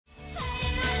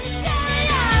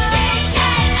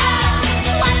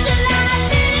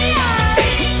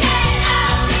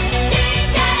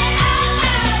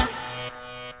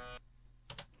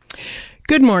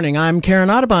Good morning. I'm Karen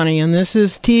Ottoboni, and this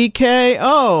is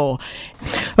TKO.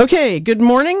 Okay, good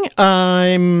morning.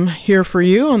 I'm here for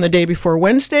you on the day before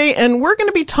Wednesday, and we're going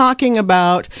to be talking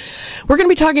about food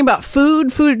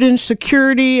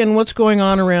insecurity, and what's going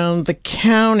on around the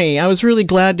county. I was really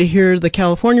glad to hear the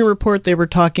California report. They were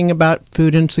talking about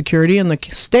food insecurity in the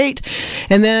state,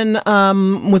 and then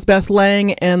with Beth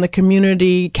Lang and the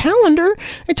community calendar,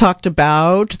 they talked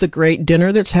about the great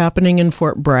dinner that's happening in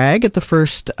Fort Bragg at the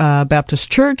First Baptist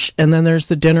Church, and then there's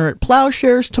the dinner at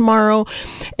Plowshares tomorrow,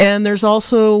 and there's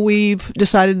also, we've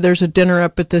decided there's a dinner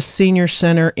up at the senior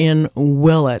center in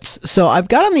Willits. So I've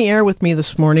got on the air with me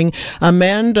this morning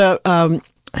Amanda oh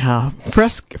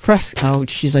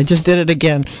jeez, I just did it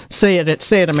again. Say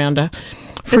it, Amanda.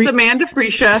 It's Amanda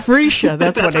Freesia. Freesia,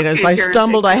 that's what it is. I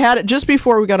stumbled. I had it just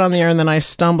before we got on the air, and then I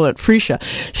stumbled at Freesia.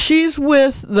 She's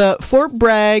with the Fort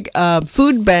Bragg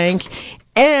Food Bank,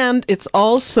 and it's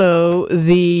also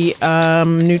the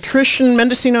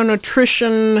Mendocino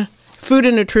Nutrition Food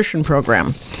and Nutrition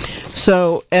Program.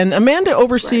 So, and Amanda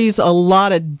oversees a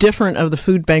lot of different of the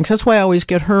food banks. That's why I always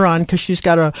get her on, because she's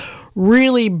got a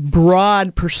really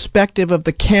broad perspective of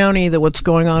the county, that what's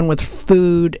going on with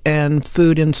food and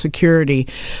food insecurity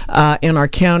in our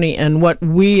county, and what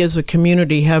we as a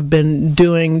community have been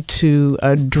doing to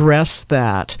address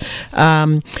that.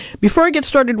 Before I get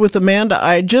started with Amanda,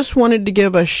 I just wanted to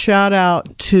give a shout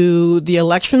out to the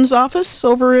elections office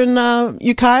over in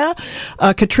Ukiah,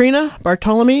 Katrina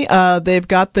Bartolome. They've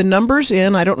got the numbers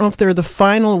in. I don't know if they're the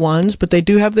final ones, but they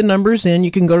do have the numbers in.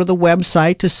 You can go to the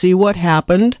website to see what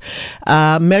happened.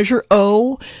 Measure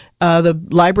O, the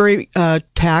library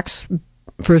tax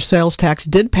for sales tax,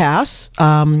 did pass,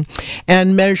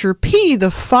 and Measure P,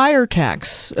 the fire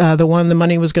tax, the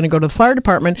money was going to go to the fire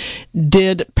department,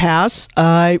 did pass.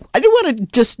 I do want to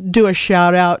just do a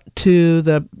shout out to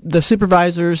the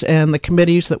supervisors and the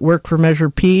committees that worked for Measure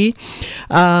P.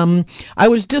 I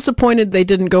was disappointed they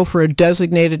didn't go for a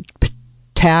designated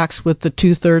tax with the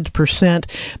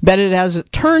 2/3%, but as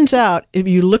it turns out, if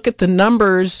you look at the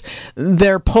numbers,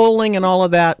 their polling and all of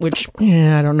that, which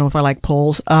I don't know if I like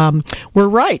polls, we're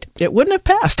right. It wouldn't have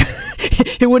passed.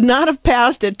 It would not have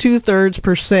passed at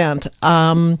 2/3%.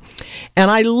 And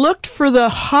I looked for the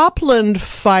Hopland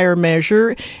fire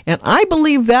measure, and I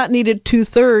believe that needed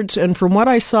 2/3. And from what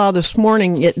I saw this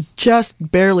morning, it just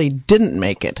barely didn't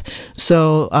make it.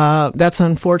 So that's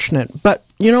unfortunate. But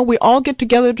we all get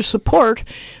together to support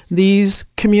these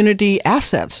community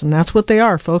assets, and that's what they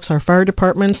are, folks. Our fire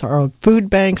departments, our food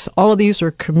banks, all of these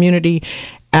are community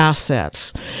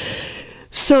assets.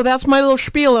 So that's my little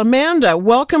spiel. Amanda,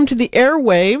 welcome to the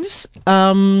airwaves.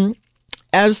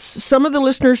 As some of the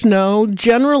listeners know,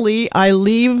 generally I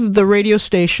leave the radio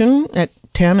station at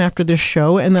 10 after this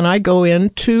show, and then I go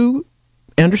into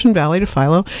Anderson Valley to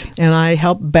Philo, and I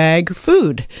help bag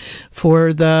food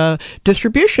for the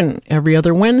distribution every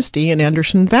other Wednesday in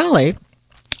Anderson Valley.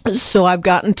 So I've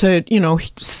gotten to,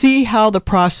 see how the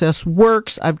process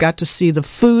works. I've got to see the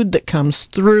food that comes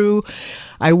through.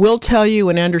 I will tell you,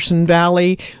 in Anderson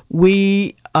Valley,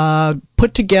 we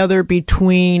put together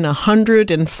between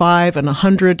 105 and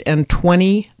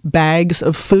 120 bags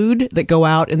of food that go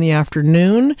out in the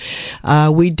afternoon.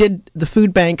 We did the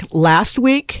food bank last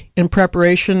week in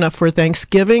preparation for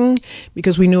Thanksgiving,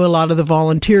 because we knew a lot of the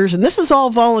volunteers, and this is all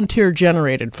volunteer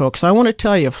generated, folks. I want to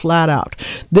tell you flat out,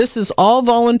 this is all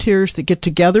volunteers that get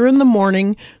together in the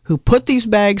morning, who put these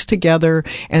bags together,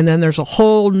 and then there's a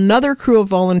whole nother crew of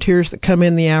volunteers that come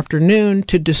in the afternoon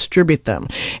to distribute them.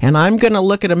 And I'm going to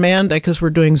look at Amanda, because we're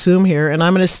doing Zoom here, and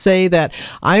I'm going to say that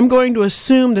I'm going to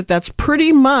assume that that's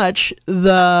pretty much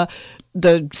the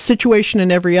situation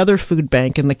in every other food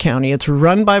bank in the county. It's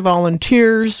run by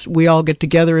volunteers. We all get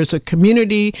together as a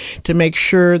community to make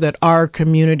sure that our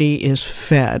community is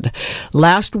fed.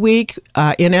 Last week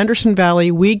in Anderson Valley,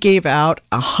 we gave out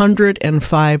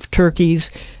 105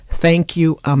 turkeys. Thank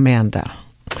you, Amanda.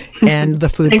 And the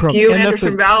food Thank you,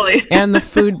 Anderson Valley. And the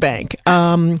food bank.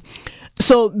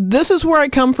 So this is where I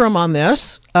come from on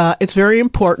this. It's very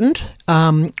important.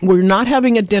 We're not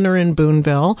having a dinner in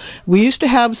Boonville. We used to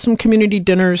have some community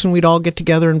dinners, and we'd all get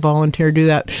together and volunteer to do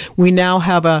that. We now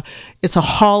have it's a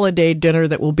holiday dinner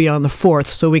that will be on the 4th.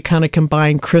 So we kind of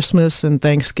combine Christmas and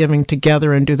Thanksgiving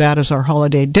together and do that as our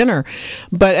holiday dinner.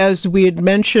 But as we had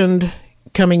mentioned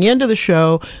coming into the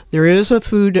show, there is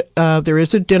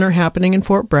a dinner happening in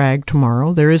Fort Bragg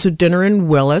tomorrow. There is a dinner in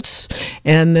Willits,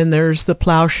 and then there's the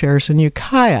Plowshares in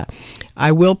Ukiah.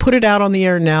 I will put it out on the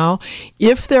air now.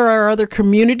 If there are other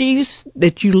communities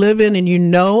that you live in and you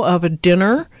know of a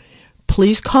dinner,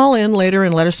 please call in later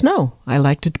and let us know. I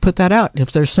like to put that out.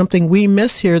 If there's something we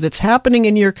miss here that's happening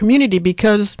in your community,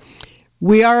 because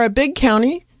We are a big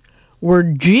county. We're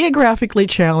geographically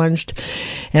challenged,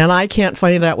 and I can't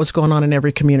find out what's going on in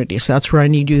every community. So that's where I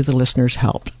need you, the listeners'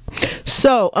 help.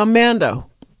 So, Amanda,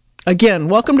 again,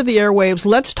 welcome to the airwaves.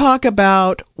 Let's talk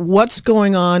about what's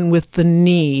going on with the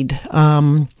need.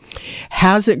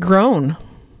 Has it grown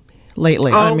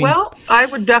lately? Well, I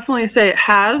would definitely say it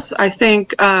has. I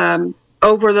think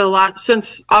over the last,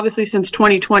 since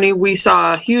 2020, we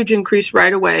saw a huge increase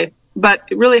right away, but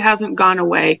it really hasn't gone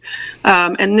away.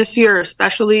 And this year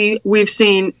especially, we've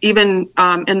seen even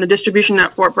in the distribution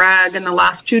at Fort Bragg in the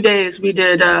last 2 days, we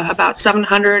did about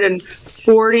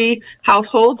 740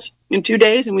 households in 2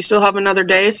 days, and we still have another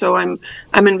day. So I'm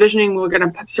envisioning we're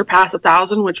going to surpass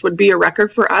 1,000, which would be a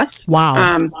record for us.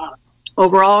 Wow.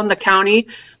 Overall in the county,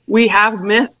 we've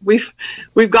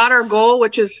got our goal,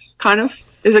 which is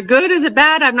is it good? Is it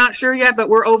bad? I'm not sure yet, but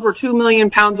we're over 2 million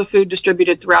pounds of food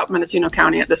distributed throughout Mendocino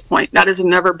County at this point. That has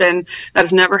never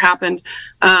happened.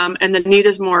 And the need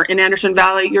is more. In Anderson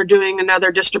Valley, you're doing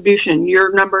another distribution.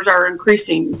 Your numbers are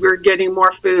increasing. We're getting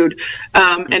more food.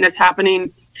 And it's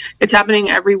happening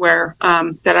everywhere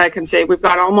that I can say. We've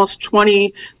got almost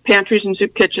 20 pantries and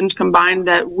soup kitchens combined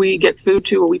that we get food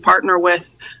to or we partner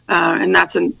with. And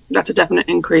that's a definite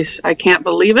increase. I can't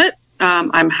believe it.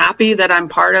 I'm happy that I'm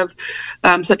part of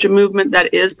such a movement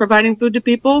that is providing food to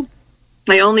people.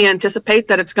 I only anticipate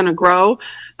that it's going to grow,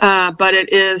 but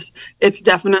it's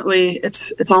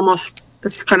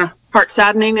kind of heart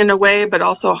saddening in a way, but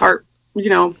also heart,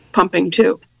 pumping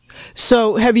too.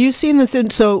 So have you seen this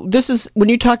so this is, when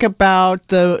you talk about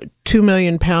the 2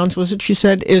 million pounds, was it you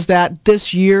said, is that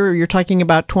this year, or you're talking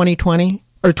about 2020?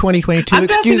 Or 2022,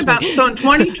 excuse me. So in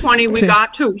 2020, we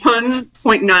got to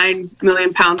 1.9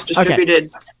 million pounds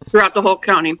distributed throughout the whole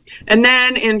county. And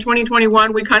then in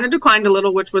 2021, we kind of declined a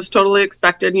little, which was totally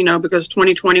expected, because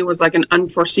 2020 was like an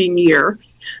unforeseen year.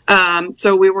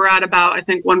 So we were at about, I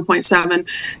think, 1.7.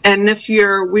 And this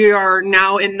year, we are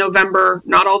now in November,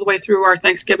 not all the way through our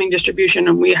Thanksgiving distribution,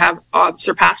 and we have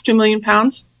surpassed 2 million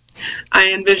pounds.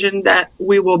 I envision that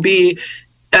we will be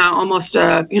almost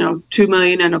 2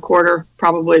 million and a quarter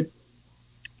probably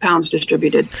pounds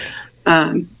distributed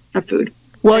of food.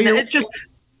 Well, it's just,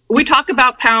 we talk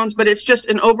about pounds, but it's just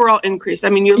an overall increase. I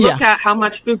mean, you look at how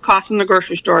much food costs in the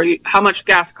grocery store, how much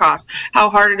gas costs, how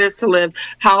hard it is to live,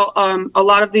 how a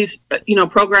lot of these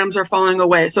programs are falling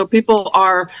away. So people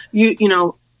are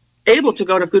able to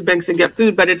go to food banks and get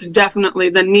food, but it's definitely,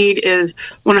 the need is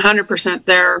 100%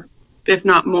 there, if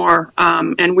not more.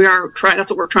 And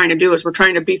that's what we're trying to do, is we're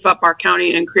trying to beef up our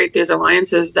county and create these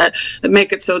alliances that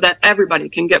make it so that everybody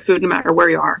can get food no matter where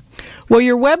you are. Well,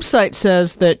 your website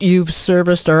says that you've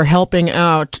serviced or helping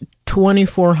out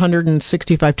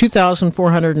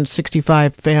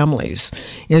 2,465 families.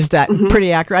 Is that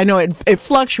pretty accurate? I know it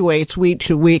fluctuates week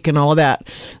to week and all that.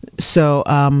 So,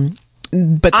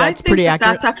 but that's pretty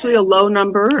accurate. That's actually a low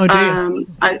number. Oh, do you?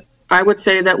 I would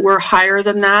say that we're higher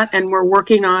than that, and we're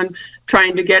working on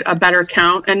trying to get a better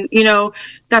count. And,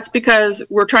 that's because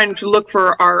we're trying to look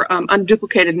for our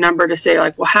unduplicated number to say,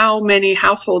 like, well, how many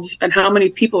households and how many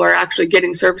people are actually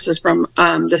getting services from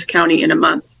this county in a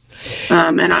month?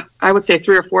 And I would say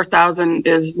 3,000 or 4,000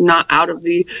 is not out of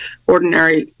the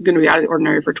ordinary, going to be out of the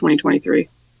ordinary for 2023.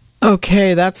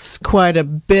 Okay, that's quite a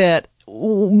bit.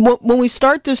 When we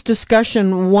start this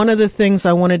discussion, one of the things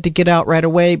I wanted to get out right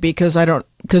away, because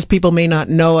people may not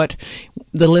know it,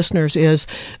 the listeners, is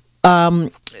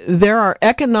there are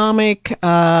economic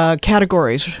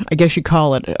categories, I guess you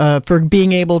call it, for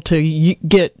being able to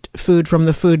get food from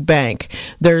the food bank.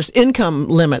 There's income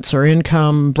limits or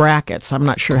income brackets. I'm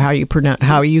not sure how you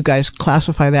guys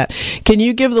classify that. Can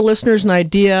you give the listeners an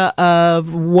idea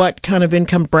of what kind of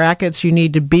income brackets you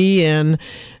need to be in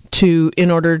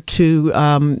order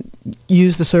to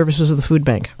use the services of the food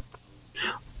bank?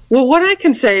 Well, what I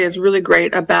can say is really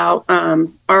great about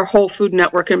our whole food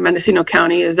network in Mendocino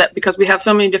County is that because we have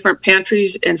so many different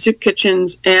pantries and soup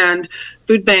kitchens and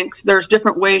food banks, there's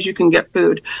different ways you can get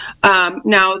food.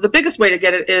 Now, the biggest way to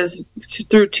get it is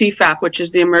through TFAP, which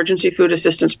is the Emergency Food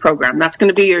Assistance Program. That's going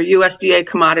to be your USDA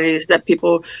commodities that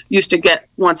people used to get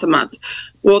once a month.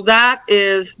 Well,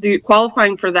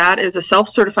 qualifying for that is a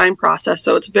self-certifying process,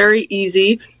 so it's very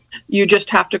easy. You just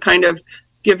have to kind of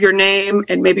give your name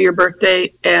and maybe your birthday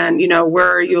and, where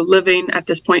are you living at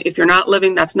this point. If you're not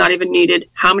living, that's not even needed.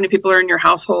 How many people are in your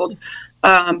household?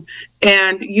 And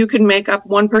you can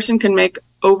one person can make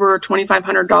over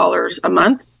 $2,500 a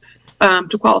month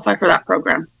to qualify for that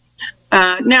program.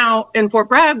 Now, in Fort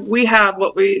Bragg, we have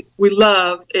what we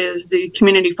love is the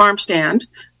community farm stand.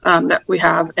 that we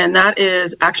have, and that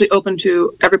is actually open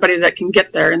to everybody that can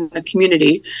get there in the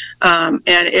community. And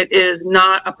it is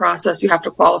not a process you have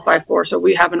to qualify for. So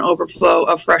we have an overflow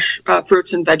of fresh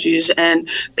fruits and veggies and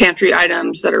pantry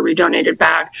items that are redonated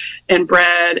back, and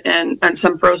bread and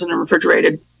some frozen and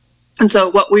refrigerated. And so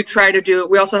what we try to do,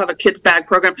 we also have a kids bag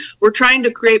program. We're trying to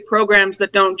create programs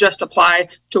that don't just apply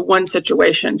to one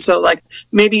situation. So like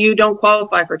maybe you don't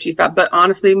qualify for TFAB, but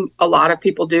honestly, a lot of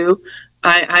people do.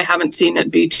 I haven't seen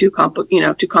it be too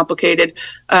complicated.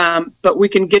 But we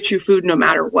can get you food no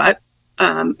matter what,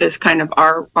 is kind of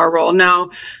our role. Now,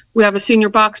 we have a senior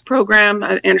box program.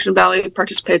 Anderson Valley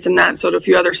participates in that, and so do a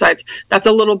few other sites. That's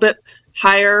a little bit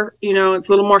higher, it's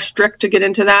a little more strict to get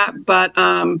into that, but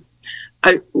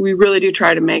we really do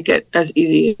try to make it as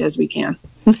easy as we can.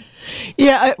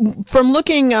 Yeah, from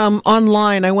looking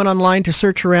online, I went online to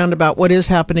search around about what is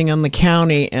happening in the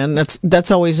county, and that's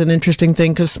always an interesting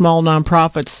thing because small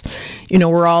nonprofits,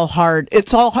 we're all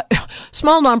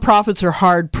small nonprofits are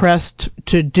hard pressed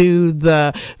to do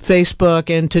the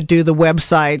Facebook and to do the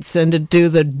websites and to do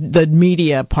the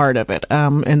media part of it,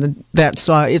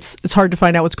 it's hard to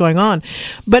find out what's going on.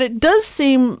 But it does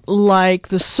seem like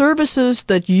the services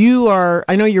that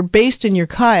I know you're based in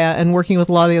Ukiah and working with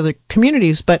a lot of the other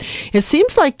communities, but it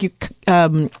seems like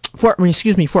Fort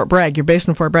Bragg. You're based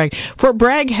in Fort Bragg. Fort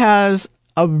Bragg has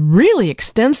a really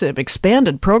extensive,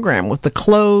 expanded program with the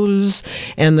clothes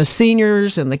and the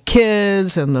seniors and the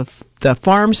kids and the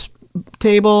farms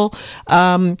table.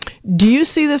 Do you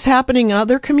see this happening in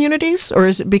other communities, or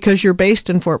is it because you're based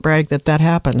in Fort Bragg that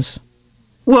happens?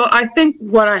 Well, I think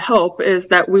what I hope is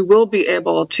that we will be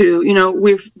able to,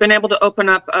 we've been able to open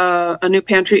up a new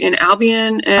pantry in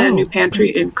Albion and a new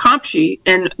pantry in Compshe,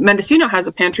 and Mendocino has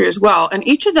a pantry as well. And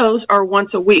each of those are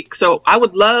once a week. So I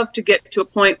would love to get to a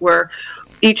point where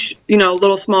each,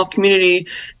 little small community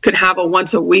could have a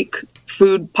once a week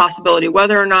food possibility,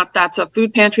 whether or not that's a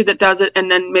food pantry that does it,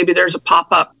 and then maybe there's a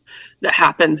pop-up that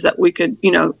happens that we could,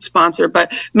 sponsor,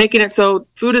 but making it so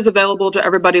food is available to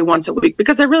everybody once a week,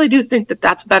 because I really do think that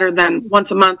that's better than once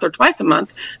a month or twice a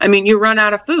month. I mean, you run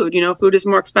out of food, food is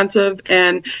more expensive,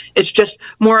 and it's just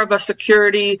more of a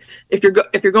security. If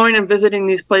you're going and visiting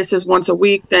these places once a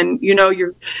week, then,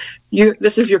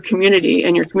 this is your community,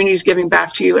 and your community is giving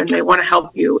back to you, and they want to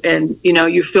help you, and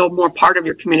you feel more part of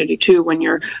your community too when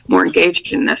you're more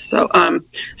engaged in this. So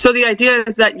the idea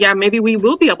is that maybe we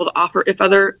will be able to offer if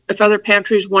other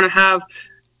pantries want to have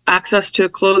access to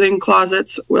clothing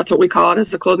closets. That's what we call it,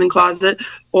 is the clothing closet,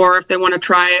 or if they want to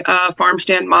try a farm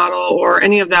stand model or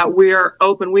any of that, we are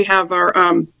open. We have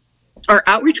our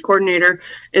outreach coordinator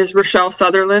is Rochelle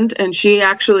Sutherland, and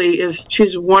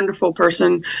she's a wonderful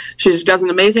person. She does an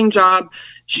amazing job.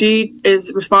 She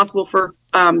is responsible for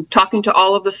talking to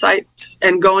all of the sites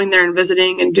and going there and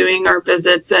visiting and doing our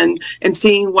visits and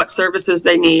seeing what services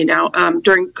they need. Now,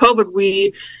 during COVID,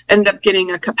 we ended up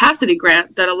getting a capacity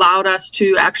grant that allowed us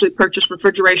to actually purchase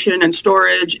refrigeration and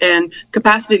storage and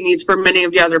capacity needs for many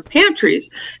of the other pantries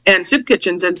and soup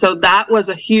kitchens. And so that's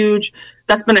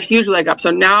been a huge leg up.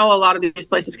 So now a lot of these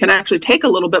places can actually take a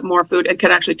little bit more food and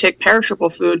can actually take perishable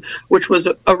food, which was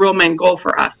a real main goal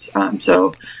for us.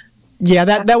 Yeah,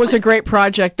 that was a great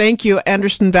project. Thank you.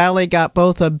 Anderson Valley got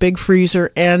both a big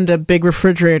freezer and a big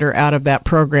refrigerator out of that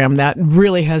program. That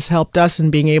really has helped us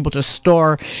in being able to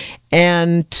store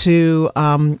and to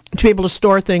be able to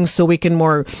store things so we can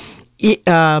more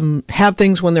have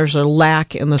things when there's a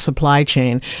lack in the supply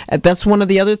chain. That's one of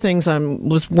the other things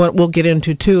what we'll get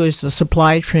into too, is the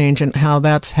supply chain and how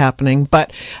that's happening.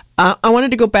 But I wanted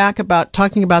to go back about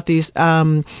talking about these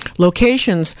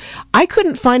locations. I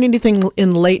couldn't find anything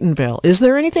in Laytonville. Is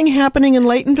there anything happening in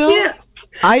Laytonville? Yeah.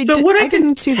 I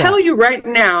can tell you right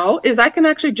now is I can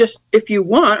actually just, if you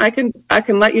want, I can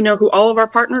let you know who all of our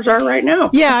partners are right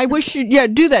now. Yeah, I wish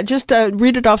you'd do that. Just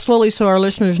read it off slowly so our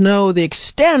listeners know the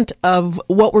extent of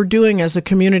what we're doing as a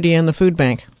community in the food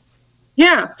bank.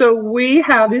 Yeah, so we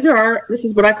have, this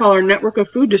is what I call our network of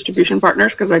food distribution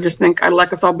partners, because I just think I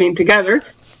like us all being together.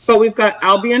 But we've got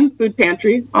Albion Food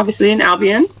Pantry, obviously in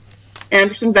Albion,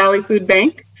 Anderson Valley Food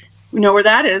Bank. We know where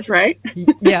that is, right?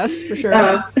 Yes, for sure.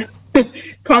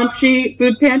 Compshe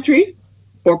Food Pantry,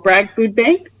 Fort Bragg Food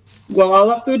Bank,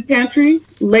 Gualala Food Pantry,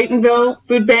 Laytonville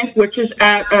Food Bank, which is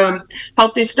at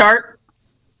Healthy Start.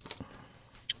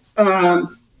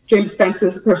 James Spence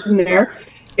is the person there.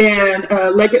 And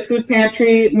Leggett Food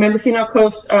Pantry, Mendocino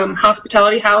Coast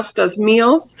Hospitality House does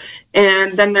meals.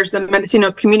 And then there's the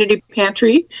Mendocino Community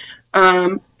Pantry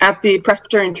at the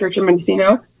Presbyterian Church in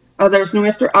Mendocino. There's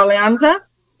Nuestra Alianza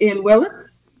in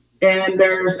Willits. And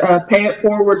there's Pay It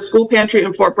Forward School Pantry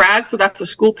in Fort Bragg. So that's a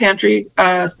school pantry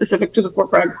specific to the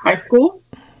Fort Bragg High School.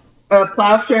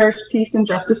 Plowshares Peace and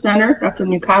Justice Center, that's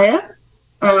in Ukiah.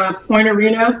 Point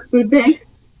Arena Food Bank,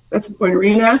 that's in Point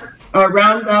Arena.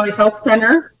 Round Valley Health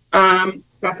Center,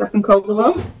 that's up in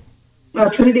Covelo.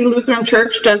 Trinity Lutheran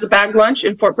Church does a bag lunch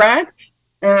in Fort Bragg.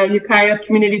 Ukiah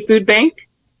Community Food Bank,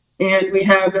 and we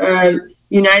have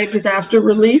United Disaster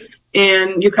Relief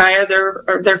in Ukiah.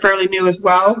 They're fairly new as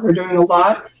well. They're doing a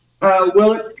lot.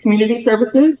 Willits Community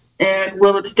Services and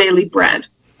Willits Daily Bread.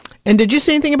 And did you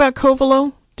say anything about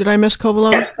Covelo? Did I miss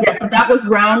Covelo? Yes. That was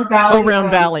Round Valley. Oh,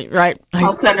 Round Valley, right.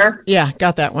 Health Center. Yeah,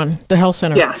 got that one. The health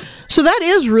center. Yeah. So that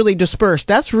is really dispersed.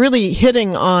 That's really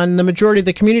hitting on the majority of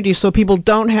the community so people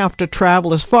don't have to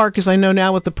travel as far, because I know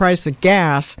now with the price of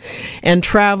gas and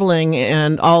traveling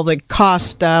and all the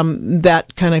cost, that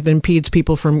kind of impedes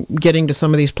people from getting to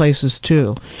some of these places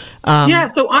too.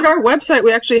 So on our website,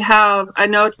 we actually have, I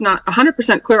know it's not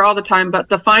 100% clear all the time, but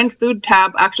the Find Food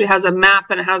tab actually has a map,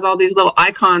 and it has all these little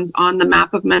icons on the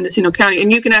map of Mendocino County,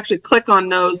 and you can actually click on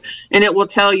those and it will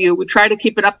tell you. We try to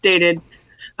keep it updated.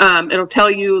 It'll tell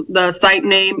you the site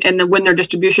name and then when their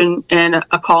distribution and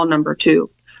a call number too.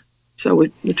 So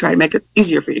we try to make it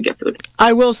easier for you to get food.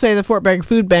 I will say the Fort Bragg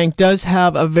Food Bank does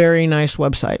have a very nice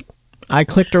website. I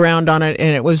clicked around on it,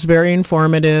 and it was very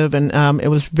informative, and it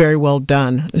was very well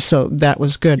done. So that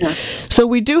was good. Yeah. So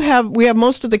we have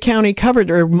most of the county covered,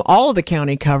 or all of the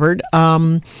county covered.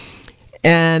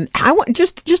 And I want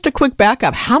just a quick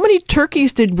backup. How many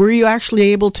turkeys were you actually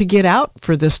able to get out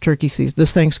for this turkey season,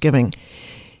 this Thanksgiving?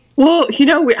 Well, did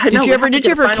you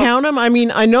ever count them? I mean,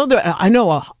 I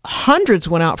know hundreds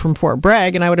went out from Fort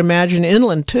Bragg, and I would imagine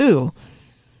inland too.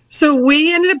 So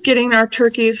we ended up getting our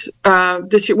turkeys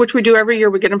this year, which we do every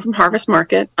year. We get them from Harvest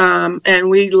Market, and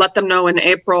we let them know in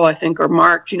April, I think, or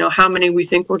March, how many we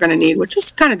think we're going to need, which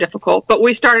is kind of difficult. But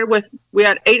we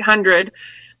had 800,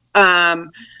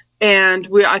 and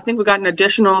I think we got an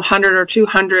additional 100 or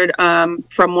 200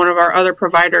 from one of our other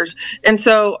providers. And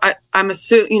so I'm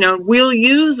assuming, we'll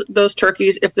use those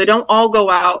turkeys. If they don't all go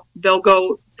out, they'll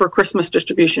go for Christmas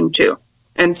distribution too.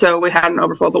 And so we had an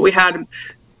overflow, but we had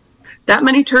that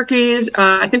many turkeys.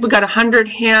 I think we got 100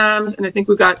 hams, and I think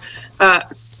we got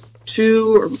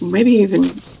 200 or maybe even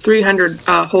 300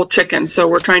 whole chickens. So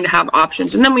we're trying to have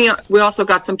options. And then we also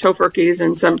got some tofurkeys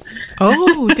and some.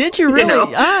 Oh, did you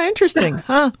really? Interesting.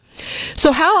 Huh.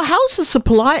 So how's the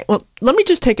supply? Well, let me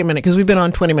just take a minute because we've been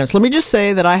on 20 minutes. Let me just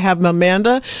say that I have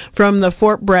Amanda from the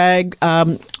Fort Bragg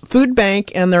Food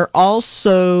Bank, and they're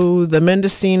also the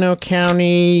Mendocino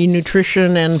County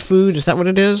Nutrition and Food. Is that what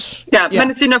it is? Yeah.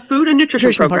 Mendocino Food and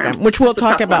Nutrition Program. Which we'll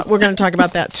talk about. We're going to talk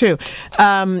about that too.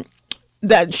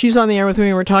 That she's on the air with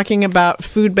me. We're talking about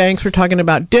food banks. We're talking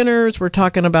about dinners. We're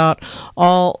talking about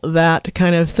all that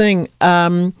kind of thing.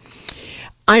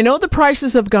 I know the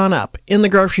prices have gone up in the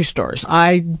grocery stores.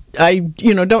 I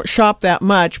don't shop that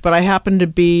much, but I happened to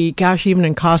be, even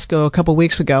in Costco a couple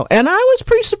weeks ago, and I was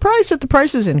pretty surprised that the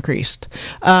prices increased.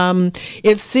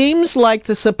 It seems like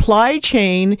the supply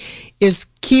chain is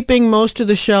keeping most of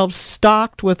the shelves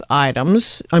stocked with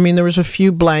items. I mean, there was a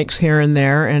few blanks here and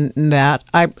there, and that.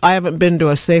 I haven't been to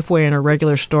a Safeway in a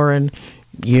regular store in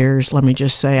years. Let me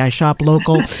just say I shop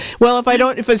local. Well,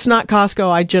 if it's not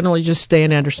Costco, I generally just stay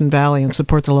in Anderson Valley and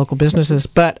support the local businesses.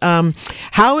 But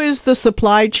how is the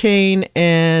supply chain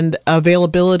and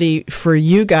availability for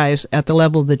you guys at the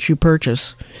level that you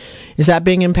purchase? Is that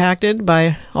being impacted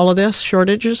by all of this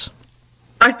shortages?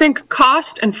 I think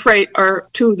cost and freight are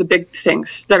two of the big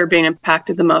things that are being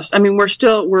impacted the most. I mean,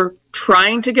 we're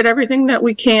trying to get everything that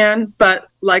we can, but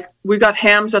like we got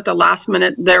hams at the last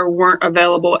minute, they weren't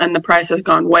available and the price has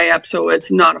gone way up. So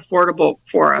it's not affordable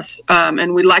for us.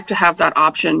 And we like to have that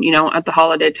option, at the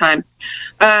holiday time.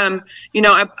 I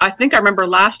think I remember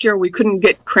last year we couldn't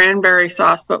get cranberry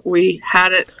sauce, but we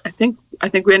had it. I think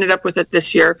we ended up with it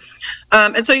this year.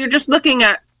 And so you're just looking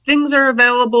at things are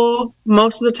available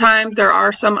most of the time. There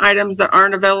are some items that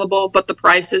aren't available, but the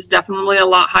price is definitely a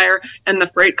lot higher, and the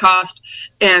freight cost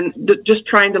and just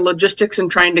trying to logistics and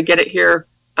trying to get it here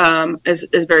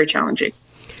is very challenging.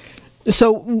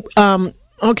 So,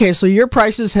 okay, so your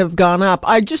prices have gone up.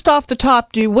 Just off the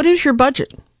top, what is your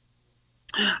budget?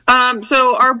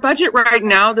 So our budget right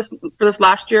now, for this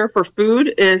last year for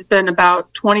food, has been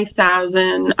about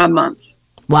 $20,000 a month.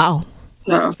 Wow.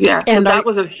 So, yeah, and that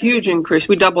was a huge increase.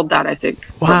 We doubled that, I think,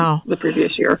 from the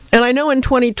previous year. And I know in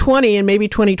 2020 and maybe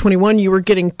 2021, you were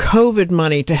getting COVID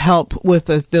money to help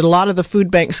with a lot of the food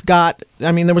banks got.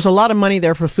 I mean, there was a lot of money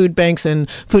there for food banks and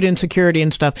food insecurity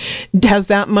and stuff. Has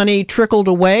that money trickled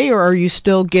away, or are you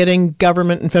still getting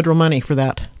government and federal money for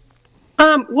that?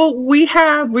 Well, we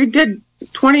did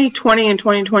 2020 and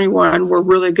 2021 were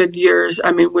really good years.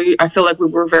 I mean, I feel like we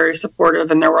were very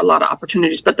supportive and there were a lot of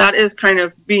opportunities, but that is kind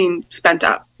of being spent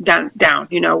down.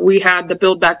 You know, we had the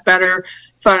Build Back Better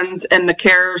funds, and the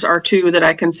CARES are two that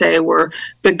I can say were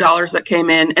big dollars that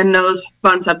came in, and those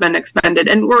funds have been expended,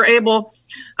 and we're able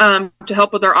to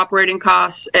help with our operating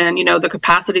costs. And, you know, the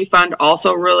capacity fund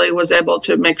also really was able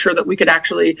to make sure that we could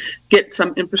actually get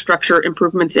some infrastructure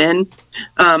improvements in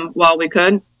while we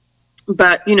could.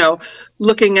 But, you know,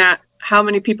 looking at how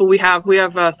many people we have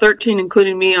 13,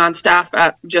 including me, on staff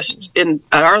at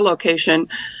our location.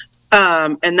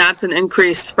 And that's an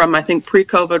increase from, I think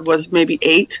pre-COVID was maybe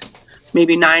 8,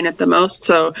 maybe 9 at the most.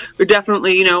 So we're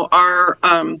definitely, you know, our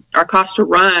costs to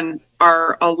run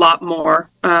are a lot more,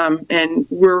 and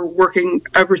we're working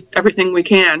everything we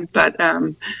can, but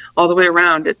all the way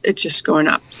around, it's just going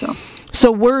up.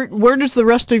 So where does the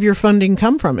rest of your funding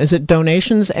come from? Is it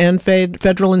donations and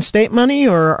federal and state money,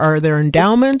 or are there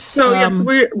endowments? So yes,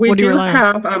 we do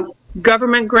have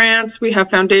government grants, we have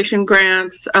foundation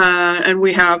grants, and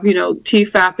we have, you know,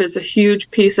 TFAP is a huge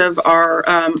piece of our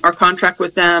contract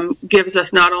with them. Gives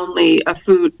us not only a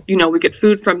food, you know, we get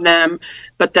food from them,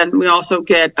 but then we also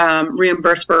get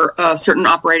reimbursed for certain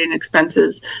operating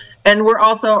expenses. And we're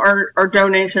also, our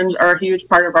donations are a huge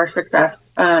part of our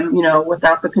success. You know,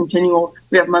 without the continual,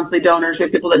 we have monthly donors, we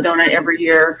have people that donate every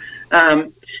year,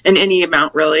 in any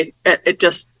amount really.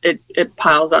 It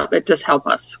piles up. It does help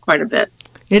us quite a bit.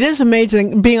 It is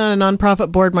amazing being on a nonprofit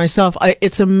board myself.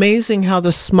 It's amazing how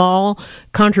the small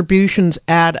contributions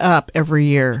add up every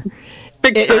year.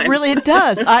 It really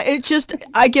does.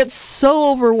 I get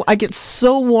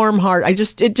so warm heart.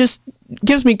 It just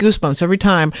gives me goosebumps every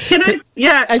time.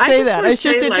 I say that. It's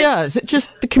just, it does. It's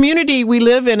just the community we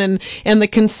live in, and the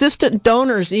consistent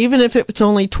donors, even if it's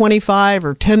only $25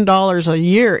 or $10 a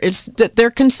year, it's that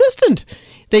they're consistent.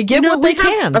 They give what they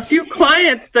can. A few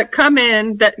clients that come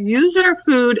in that use our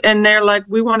food, and they're like,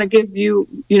 we want to give you,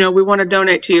 you know, we want to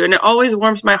donate to you. And it always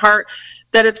warms my heart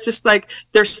that it's just like,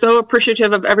 they're so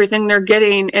appreciative of everything they're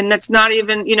getting. And that's not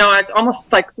even, you know, it's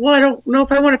almost like, well, I don't know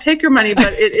if I want to take your money,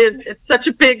 but it's such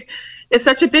a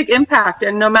big impact.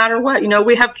 And no matter what, you know,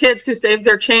 we have kids who save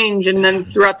their change and then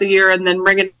throughout the year and then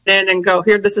bring it in and go,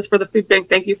 here, this is for the food bank.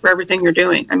 Thank you for everything you're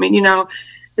doing. I mean, you know,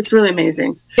 it's really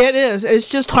amazing. It is. It's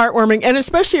just heartwarming, and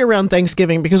especially around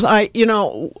Thanksgiving, because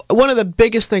one of the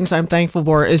biggest things I'm thankful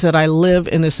for is that I live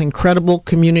in this incredible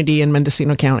community in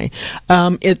Mendocino County.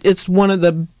 It's one of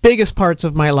the biggest parts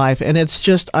of my life, and it's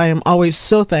just, I am always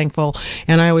so thankful,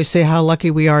 and I always say how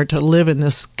lucky we are to live in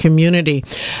this community.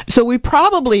 So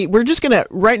we're just going to,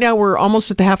 right now we're almost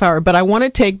at the half hour, but I want to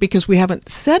take, because we haven't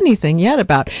said anything yet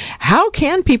about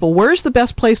where's the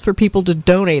best place for people to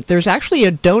donate? There's actually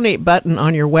a donate button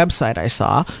on your website, I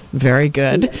saw. Very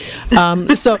good.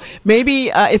 So maybe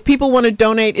if people want to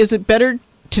donate, is it better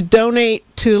to donate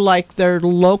to like their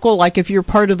local, like if you're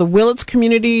part of the Willits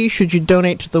community, should you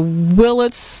donate to the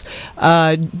Willits?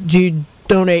 Do you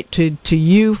donate to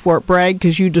you, Fort Bragg,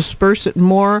 because you disperse it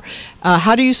more?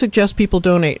 How do you suggest people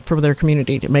donate for their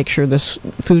community to make sure this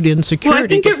food insecurity? Well, I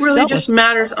think it really just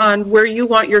matters on where you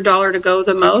want your dollar to go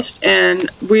the most. And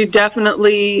we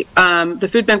definitely, the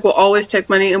food bank will always take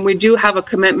money, and we do have a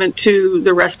commitment to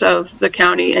the rest of the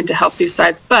county and to help these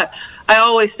sites. But I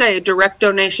always say direct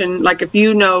donation, like if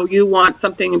you know you want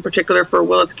something in particular for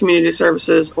Willits Community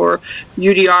Services or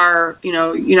UDR, you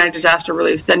know, United Disaster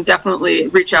Relief, then definitely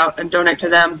reach out and donate to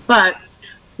them. But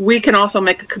we can also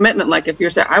make a commitment, like if you're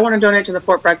saying, I want to donate to the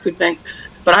Fort Bragg Food Bank,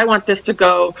 but I want this to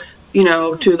go, you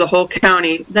know, to the whole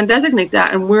county, then designate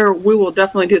that, and we will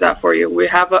definitely do that for you. We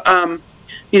have a,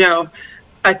 you know,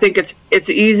 I think it's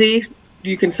easy.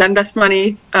 You can send us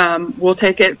money, we'll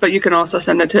take it, but you can also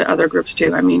send it to other groups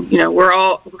too. I mean, you know, we're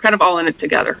kind of all in it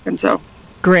together, and so.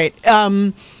 Great.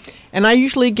 And I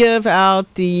usually give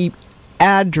out the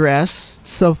address,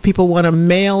 so if people want to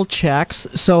mail checks,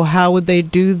 so how would they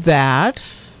do that?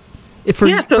 For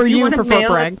you and for Fort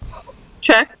Bragg?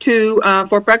 Check to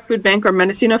Fort Bragg Food Bank or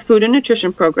Mendocino Food and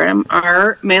Nutrition Program.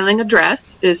 Our mailing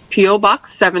address is P.O.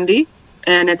 Box 70,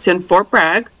 and it's in Fort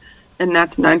Bragg, and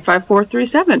that's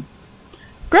 95437.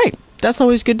 Great. That's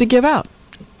always good to give out.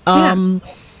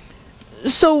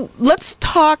 So let's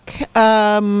talk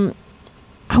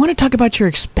I want to talk about your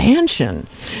expansion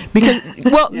because,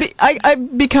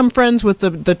 I've become friends with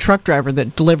the truck driver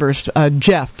that delivers,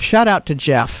 Jeff. Shout out to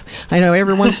Jeff. I know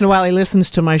every once in a while he listens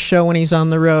to my show when he's on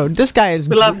the road. This guy is...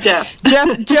 We love Jeff.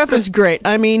 Jeff is great.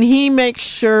 I mean, he makes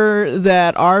sure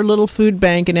that our little food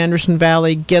bank in Anderson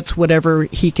Valley gets whatever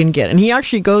he can get. And he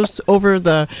actually goes over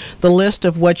the list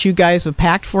of what you guys have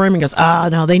packed for him and goes,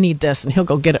 no, they need this, and he'll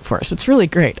go get it for us. It's really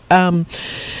great.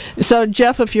 So,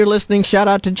 Jeff, if you're listening, shout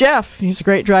out to Jeff. He's a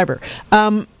great driver.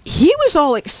 He was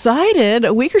all excited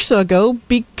a week or so ago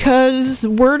because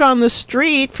word on the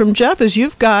street from Jeff is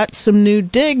you've got some new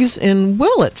digs in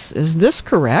Willits. Is this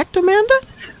correct, Amanda?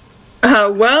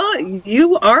 Well,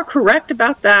 you are correct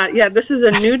about that. Yeah, this is a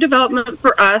new development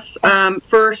for us.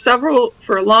 For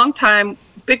a long time,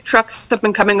 big trucks have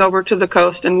been coming over to the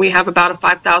coast, and we have about a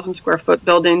 5,000 square foot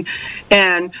building.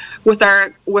 And with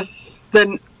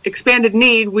the expanded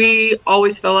need, we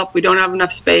always fill up. We don't have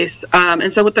enough space.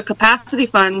 And so with the capacity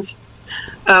funds,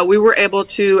 we were able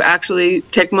to actually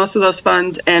take most of those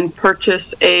funds and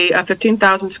purchase a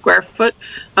 15,000 square foot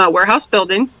warehouse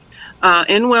building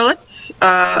in Willits,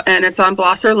 and it's on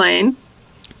Blosser Lane.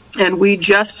 And we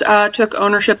just took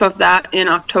ownership of that in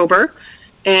October.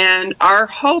 And our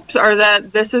hopes are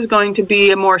that this is going to be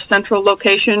a more central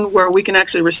location where we can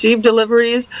actually receive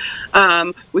deliveries.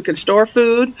 We can store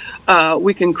food.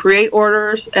 We can create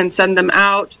orders and send them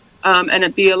out, and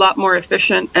it be a lot more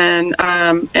efficient and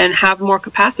have more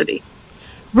capacity.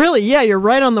 Really, yeah, you're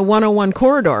right on the 101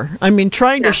 corridor. I mean,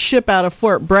 trying to ship out of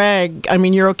Fort Bragg, I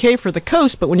mean, you're okay for the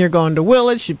coast, but when you're going to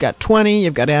Willits, you've got 20,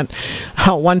 you've got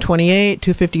 128,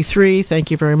 253,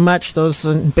 thank you very much, those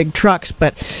big trucks.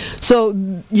 But so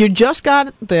you just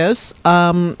got this,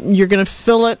 you're going to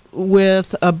fill it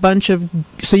with a bunch of,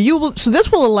 so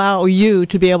this will allow you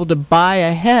to be able to buy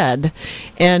ahead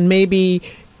and maybe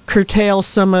curtail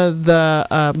some of the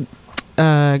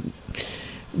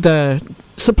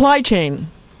supply chain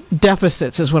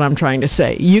deficits is what I'm trying to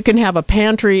say. You can have a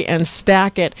pantry and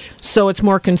stack it so it's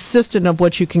more consistent of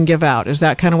what you can give out. Is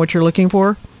that kind of what you're looking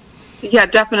for? Yeah,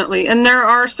 definitely. And there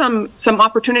are some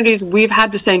opportunities we've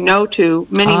had to say no to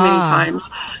many times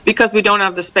because we don't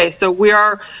have the space. So we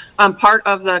are part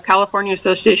of the California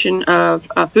Association of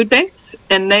Food Banks,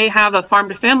 and they have a farm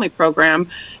to family program.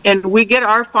 And we get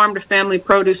our farm to family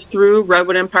produce through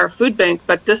Redwood Empire Food Bank,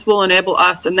 but this will enable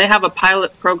us, and they have a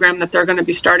pilot program that they're going to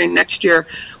be starting next year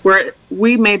where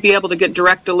we may be able to get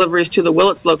direct deliveries to the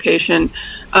Willits location.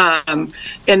 And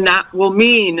that will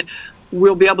mean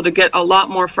we'll be able to get a lot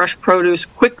more fresh produce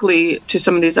quickly to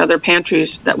some of these other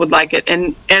pantries that would like it.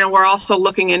 And we're also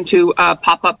looking into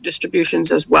pop-up distributions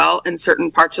as well in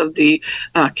certain parts of the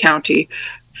county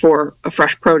for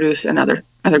fresh produce and other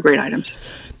great items.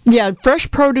 Yeah,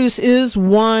 fresh produce is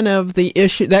one of the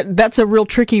issues. That's a real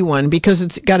tricky one because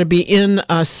it's got to be in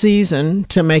a season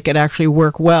to make it actually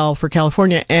work well for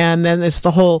California. And then it's the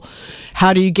whole,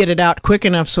 how do you get it out quick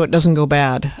enough so it doesn't go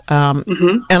bad?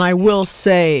 And I will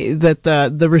say that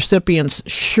the recipients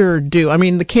sure do. I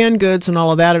mean, the canned goods and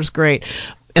all of that is great,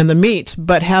 and the meats,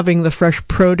 but having the fresh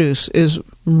produce is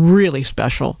really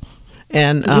special.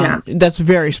 And that's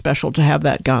very special to have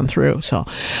that gone through. So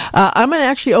I'm going to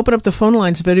actually open up the phone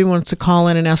lines if anyone wants to call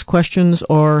in and ask questions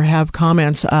or have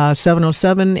comments.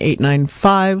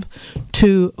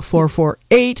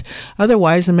 707-895-2448.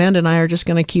 Otherwise, Amanda and I are just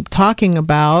going to keep talking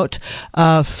about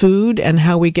food and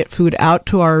how we get food out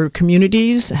to our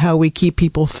communities, how we keep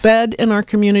people fed in our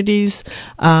communities,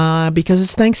 because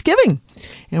it's Thanksgiving.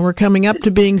 And we're coming up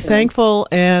to being thankful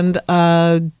and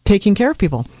taking care of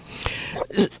people.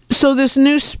 So this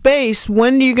new space,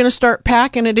 when are you going to start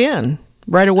packing it in?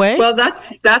 Right away? Well, that's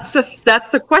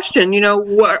the question. You know,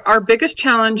 what our biggest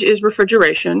challenge is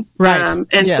refrigeration. Right.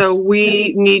 So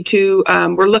we need to,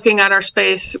 we're looking at our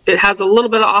space. It has a little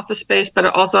bit of office space, but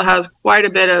it also has quite a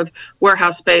bit of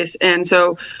warehouse space. And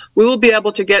so we will be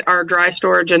able to get our dry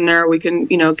storage in there. We can,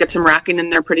 get some racking in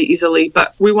there pretty easily,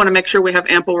 but we want to make sure we have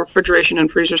ample refrigeration and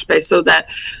freezer space so that,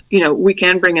 we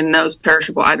can bring in those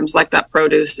perishable items like that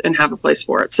produce and have a place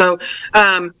for it. So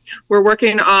we're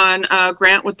working on a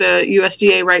grant with the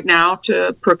USDA right now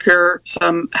to procure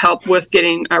some help with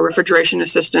getting refrigeration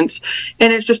assistance.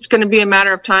 And it's just going to be a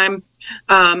matter of time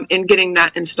in getting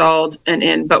that installed and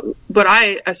in. But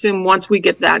I assume once we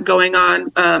get that going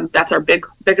on, that's our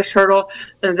biggest hurdle,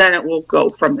 and then it will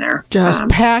go from there. Just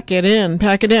pack it in.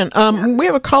 We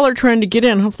have a caller trying to get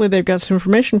in. Hopefully they've got some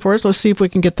information for us. Let's see if we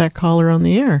can get that caller on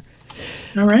the air.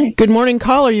 All right. Good morning,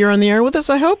 caller. You're on the air with us,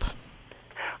 I hope?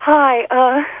 Hi,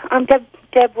 I'm Deb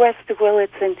West of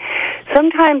Willits, and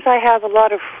sometimes I have a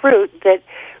lot of fruit that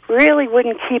really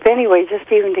wouldn't keep anyway,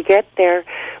 just even to get there.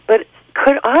 But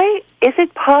Is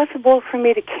it possible for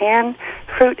me to can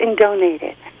fruit and donate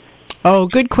it? Oh,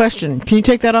 good question. Can you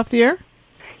take that off the air?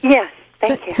 Yes,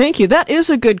 thank you. Thank you. That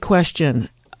is a good question.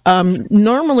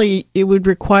 Normally, it would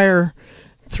require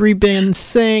 3-bin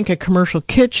sink, a commercial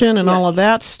kitchen, and all of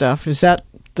that stuff. Is that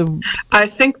the... I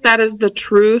think that is the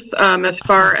truth as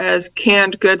far as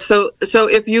canned goods. So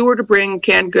if you were to bring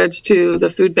canned goods to the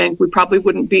food bank, we probably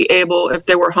wouldn't be able, if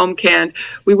they were home canned,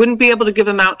 we wouldn't be able to give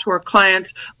them out to our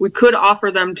clients. We could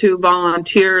offer them to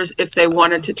volunteers if they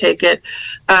wanted to take it.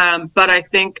 But I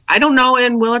don't know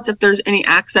in Willits if there's any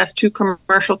access to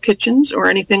commercial kitchens or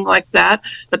anything like that.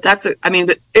 But but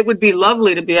it would be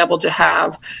lovely to be able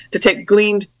to take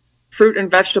gleaned fruit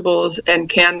and vegetables and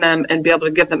can them and be able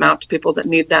to give them out to people that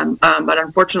need them. But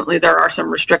unfortunately, there are some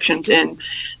restrictions in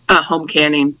home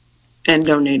canning and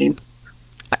donating.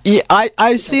 Yeah,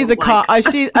 I see the I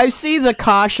see the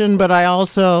caution, but I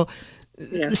also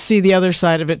see the other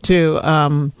side of it too.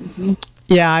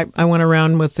 Yeah, I went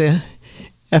around with the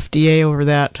FDA over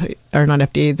that, or not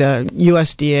FDA, the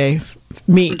USDA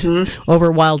meat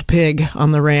over wild pig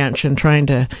on the ranch, and trying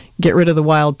to get rid of the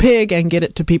wild pig and get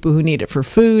it to people who need it for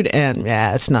food. And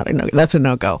it's not a no. That's a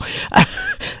no-go.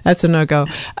 That's a no-go.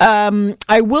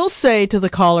 I will say to the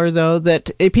caller, though,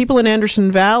 that people in Anderson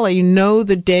Valley know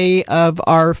the day of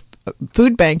our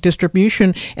food bank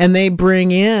distribution, and they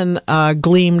bring in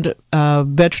gleamed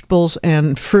vegetables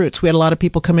and fruits. We had a lot of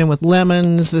people come in with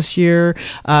lemons this year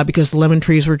because the lemon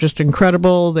trees were just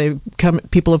incredible.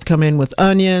 People have come in with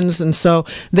onions, and so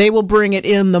they will bring it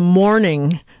in the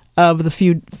morning of the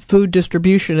food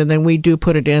distribution, and then we do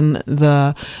put it in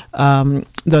the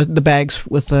bags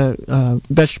with the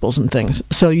vegetables and things.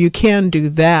 So you can do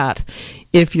that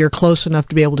if you're close enough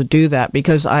to be able to do that,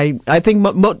 because I think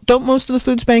don't most of the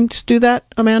food banks do that,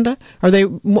 Amanda? Are they?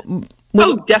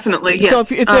 Definitely. Yes.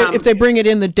 So if they bring it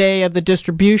in the day of the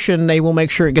distribution, they will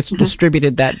make sure it gets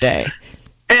distributed that day.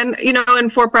 And, in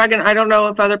Fort Bragg, and I don't know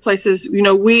if other places,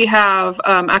 we have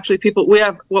we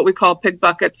have what we call pig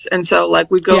buckets. And so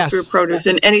we go through produce,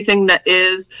 and anything that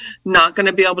is not going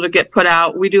to be able to get put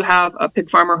out, we do have a pig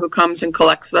farmer who comes and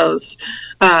collects those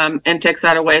and takes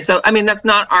that away. So, that's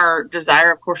not our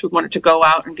desire. Of course, we want it to go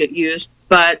out and get used,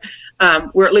 but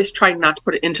we're at least trying not to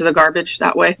put it into the garbage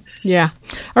that way. Yeah.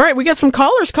 All right. We got some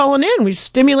callers calling in. We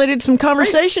stimulated some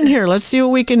conversation here. Let's see what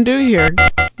we can do here.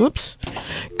 Whoops.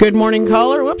 Good morning,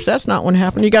 caller. Whoops, that's not what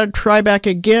happened. You got to try back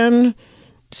again.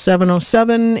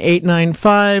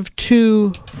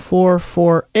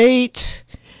 707-895-2448.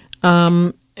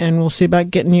 And we'll see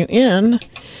about getting you in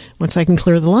once I can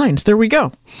clear the lines. There we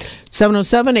go.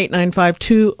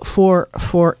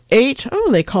 707-895-2448.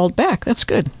 Oh, they called back. That's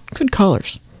good. Good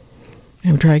callers.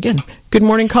 Let me try again. Good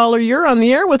morning, caller. You're on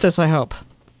the air with us, I hope.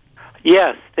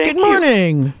 Yes, thank you. Good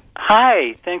morning.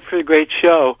 Hi, thanks for the great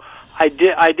show. I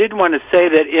did want to say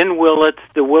that in Willits,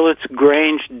 the Willits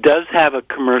Grange does have a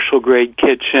commercial grade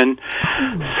kitchen.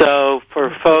 So for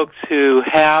folks who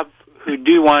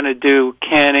do want to do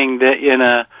canning in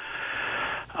a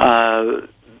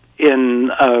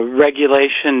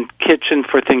regulation kitchen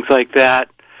for things like that,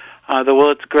 the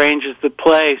Willits Grange is the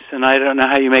place, and I don't know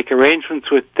how you make arrangements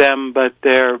with them, but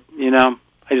I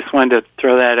just wanted to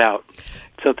throw that out.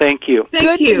 So thank you.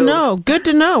 Thank you. To know. Good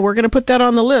to know. We're going to put that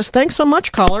on the list. Thanks so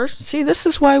much, callers. See, this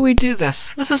is why we do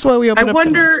this. This is why we open up. I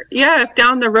wonder, if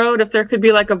down the road, if there could be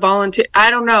a volunteer.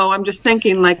 I don't know. I'm just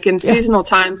thinking, in seasonal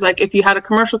times, if you had a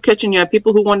commercial kitchen, you have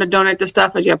people who want to donate the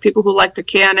stuff, and you have people who like to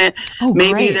can it. Oh,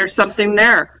 maybe great. There's something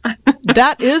there.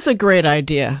 That is a great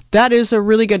idea. That is a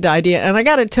really good idea. And I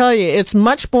got to tell you, it's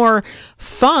much more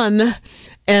fun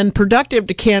and productive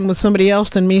to can with somebody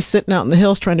else than me sitting out in the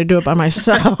hills trying to do it by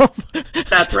myself.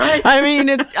 That's right.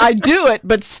 I do it,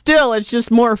 but still, it's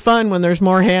just more fun when there's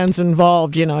more hands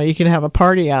involved. You can have a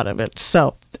party out of it.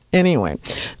 So anyway,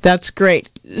 that's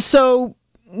great. So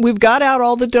we've got out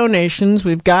all the donations.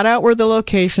 We've got out where the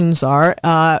locations are.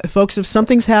 Folks, if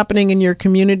something's happening in your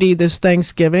community this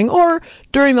Thanksgiving or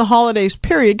during the holidays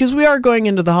period, because we are going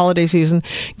into the holiday season,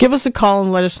 give us a call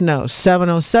and let us know.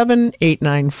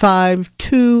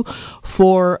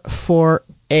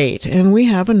 707-895-2448. And we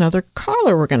have another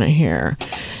caller we're going to hear.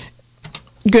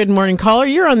 Good morning, caller.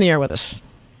 You're on the air with us.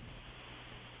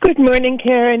 Good morning,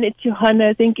 Karen. It's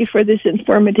Johanna. Thank you for this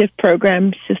informative program.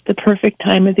 It's just the perfect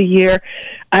time of the year.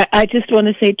 I just want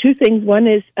to say two things. One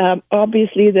is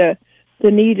obviously the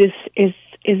need is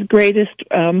greatest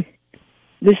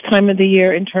this time of the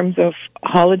year in terms of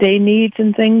holiday needs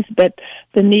and things, but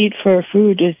the need for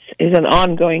food is an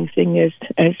ongoing thing, as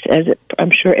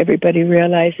I'm sure everybody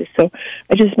realizes. So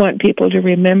I just want people to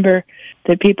remember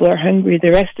that people are hungry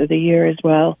the rest of the year as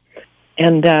well.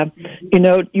 And,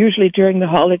 usually during the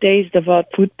holidays, the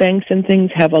food banks and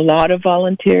things have a lot of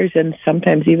volunteers and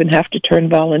sometimes even have to turn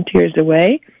volunteers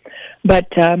away.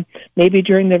 But maybe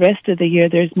during the rest of the year,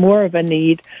 there's more of a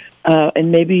need,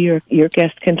 and maybe your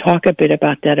guest can talk a bit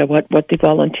about that, or what the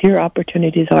volunteer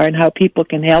opportunities are and how people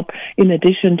can help in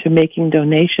addition to making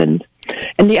donations.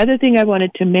 And the other thing I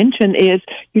wanted to mention is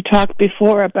you talked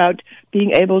before about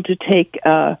being able to take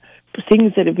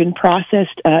things that have been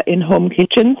processed in home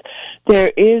kitchens. There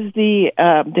is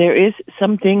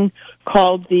something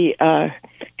called the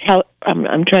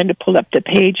I'm trying to pull up the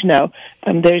page now.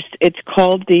 It's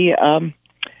called the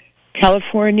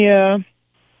California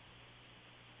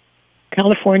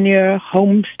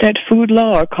Homestead Food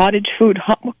Law, or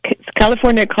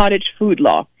California Cottage Food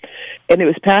Law. And it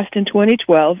was passed in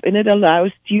 2012, and it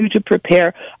allows you to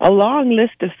prepare a long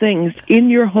list of things in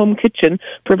your home kitchen,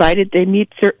 provided they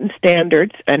meet certain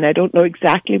standards. And I don't know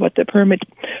exactly what the permit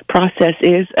process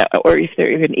is, or if there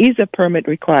even is a permit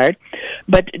required.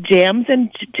 But jams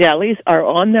and jellies are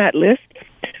on that list,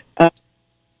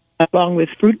 along with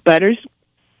fruit butters,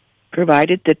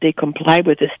 provided that they comply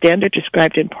with the standard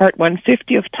described in Part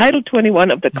 150 of Title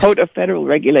 21 of the Code of Federal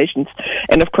Regulations.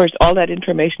 And, of course, all that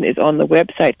information is on the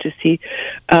website to see.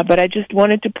 But I just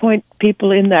wanted to point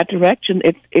people in that direction.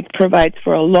 It provides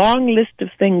for a long list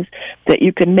of things that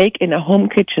you can make in a home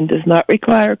kitchen, does not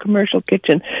require a commercial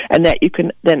kitchen, and that you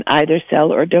can then either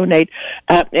sell or donate.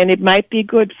 And it might be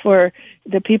good for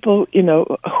the people,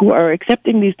 who are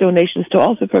accepting these donations to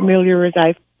also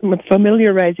familiarize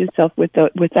yourself with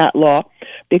that law,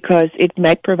 because it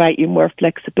might provide you more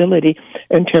flexibility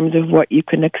in terms of what you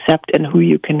can accept and who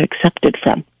you can accept it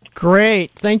from.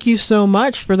 Great. Thank you so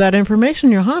much for that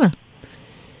information, Johanna.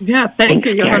 Yeah, thank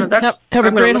you, Johanna. Have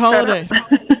a great holiday.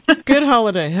 Good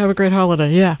holiday. Have a great holiday.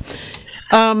 Yeah.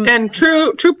 And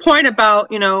true point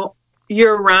about,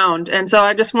 year-round. And so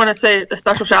I just want to say a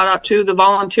special shout-out to the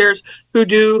volunteers who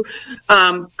do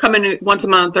come in once a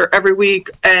month or every week,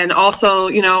 and also,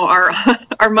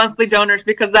 our monthly donors,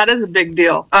 because that is a big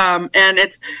deal. And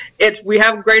we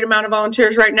have a great amount of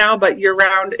volunteers right now, but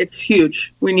year-round, it's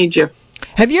huge. We need you.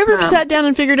 Have you ever sat down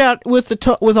and figured out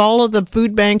with all of the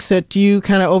food banks that you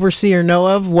kind of oversee or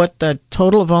know of what the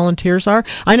total of volunteers are?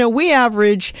 I know we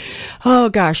average,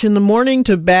 in the morning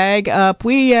to bag up,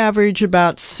 we average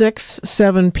about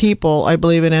 6-7 people, I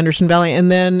believe, in Anderson Valley. And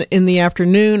then in the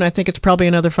afternoon, I think it's probably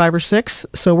another 5 or 6.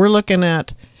 So we're looking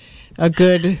at a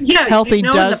good, healthy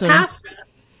dozen. In the past,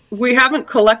 we haven't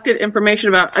collected information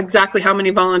about exactly how many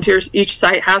volunteers each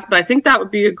site has, but I think that would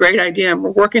be a great idea. And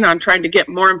we're working on trying to get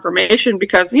more information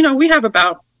because, we have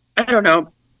about,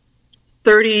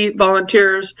 30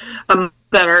 volunteers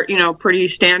that are, pretty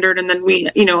standard. And then we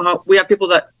have people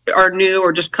that are new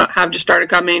or have just started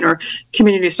coming, or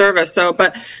community service. So,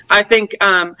 but I think,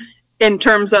 in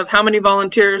terms of how many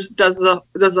volunteers does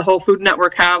the whole food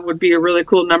network have would be a really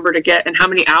cool number to get, and how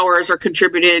many hours are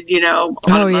contributed, on a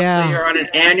monthly or on an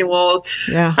annual.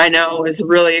 Yeah. I know is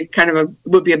really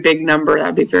would be a big number.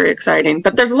 That'd be very exciting.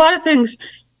 But there's a lot of things,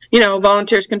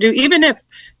 volunteers can do. Even if,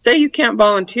 say, you can't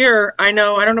volunteer, I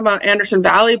don't know about Anderson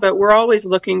Valley, but we're always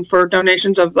looking for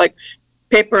donations of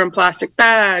paper and plastic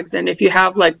bags, and if you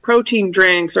have protein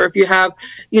drinks, or if you have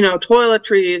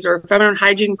toiletries or feminine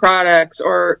hygiene products,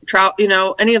 or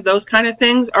any of those kind of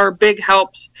things are big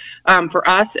helps for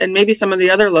us, and maybe some of the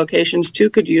other locations too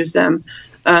could use them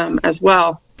as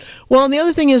well. Well, and the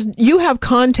other thing is you have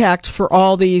contacts for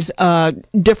all these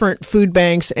different food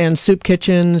banks and soup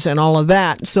kitchens and all of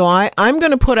that. So I'm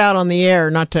going to put out on the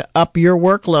air, not to up your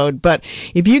workload, but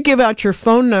if you give out your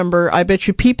phone number, I bet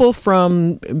you people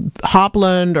from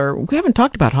Hopland, or we haven't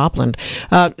talked about Hopland,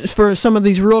 for some of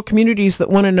these rural communities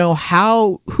that want to know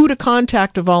who to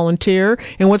contact to volunteer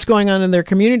and what's going on in their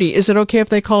community. Is it okay if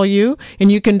they call you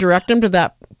and you can direct them to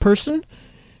that person?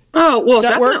 Oh, well,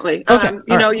 definitely. Okay.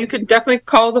 You could definitely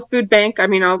call the food bank. I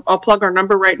mean, I'll plug our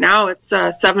number right now. It's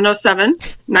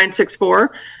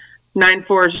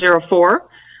 707-964-9404.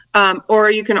 Or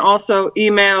you can also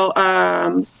email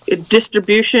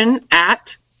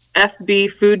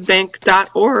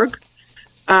distribution@fbfoodbank.org.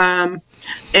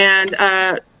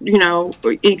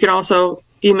 You can also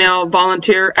email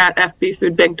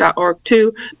volunteer@fbfoodbank.org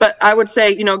too. But I would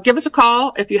say, give us a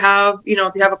call if you have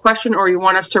a question, or you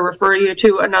want us to refer you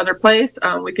to another place.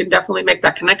 We can definitely make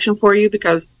that connection for you,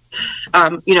 because,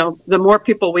 the more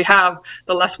people we have,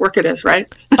 the less work it is,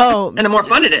 right? Oh, and the more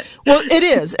fun it is. Well, it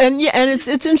is. And it's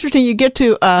interesting. You get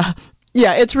to,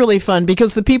 it's really fun,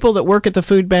 because the people that work at the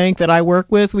food bank that I work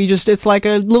with, it's like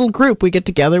a little group. We get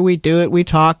together, we do it, we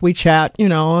talk, we chat,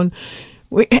 and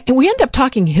we end up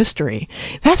talking history.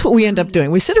 That's what we end up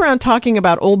doing. We sit around talking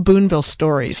about old Boonville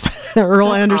stories,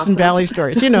 Earl Anderson Valley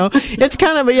stories. It's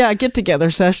kind of a get together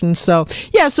session. So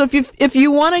so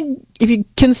if you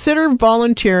consider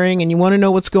volunteering and you want to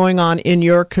know what's going on in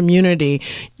your community,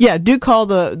 do call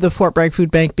the Fort Bragg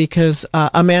Food Bank, because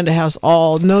Amanda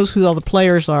knows who all the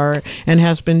players are and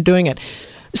has been doing it.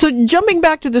 So jumping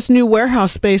back to this new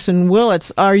warehouse space in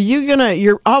Willits, you're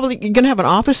gonna have an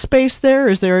office space there?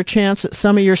 Is there a chance that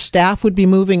some of your staff would be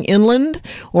moving inland,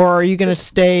 or are you gonna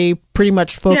stay pretty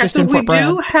much focused in Fort Bragg?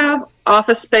 We do have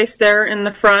office space there in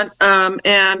the front,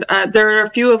 and there are a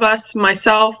few of us.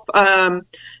 Myself,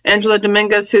 Angela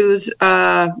Dominguez, who's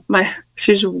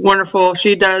she's wonderful.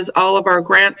 She does all of our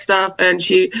grant stuff, and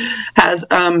she has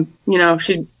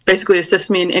she basically assists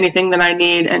me in anything that I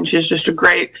need, and she's just a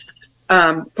great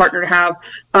partner to have.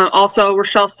 Also,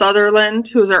 Rochelle Sutherland,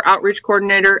 who's our outreach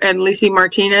coordinator, and Lisi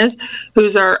Martinez,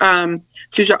 who's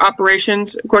she's our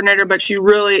operations coordinator, but she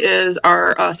really is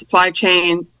our supply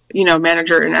chain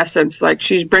manager in essence. Like,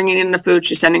 she's bringing in the food,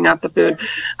 she's sending out the food.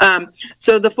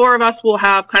 So the four of us will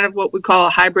have kind of what we call a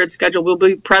hybrid schedule. We'll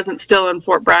be present still in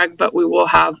Fort Bragg, but we will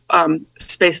have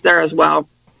space there as well.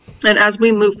 And as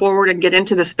we move forward and get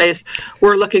into the space,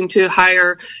 we're looking to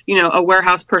hire, a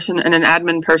warehouse person and an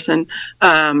admin person,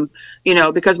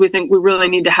 because we think we really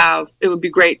need to it would be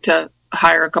great to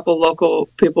hire a couple local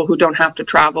people who don't have to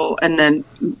travel and then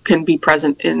can be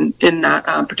present in that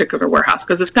particular warehouse.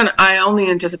 Because I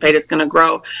only anticipate it's going to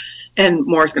grow and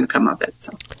more is going to come of it.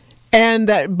 So. And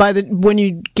that when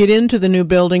you get into the new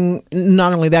building,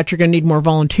 not only that, you're going to need more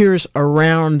volunteers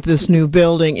around this new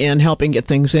building and helping get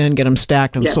things in, get them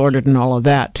stacked and sorted and all of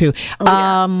that too.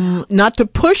 Not to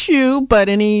push you, but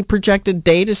any projected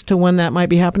date as to when that might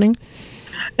be happening?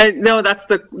 No, that's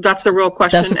the real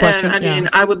question. That's the question. And I mean,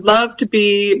 I would love to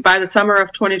be, by the summer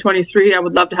of 2023, I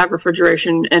would love to have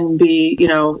refrigeration and be,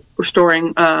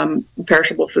 restoring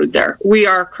perishable food there. We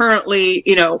are currently,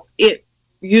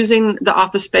 using the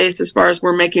office space as far as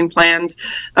we're making plans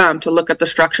to look at the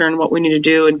structure and what we need to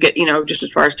do and get, just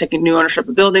as far as taking new ownership of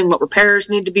the building, what repairs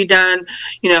need to be done,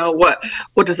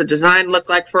 what does the design look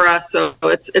like for us. So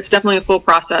it's definitely a full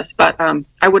process, but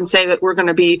I wouldn't say that we're going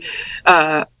to be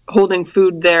holding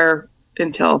food there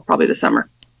until probably the summer.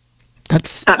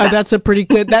 That's a pretty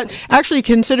good. That actually,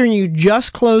 considering you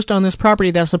just closed on this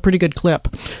property, that's a pretty good clip.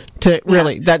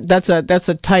 Really, that's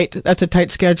a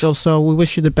tight schedule. So we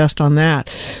wish you the best on that.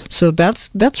 So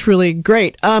that's really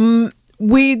great.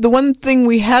 The one thing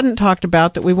we hadn't talked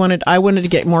about that I wanted to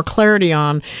get more clarity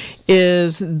on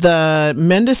is the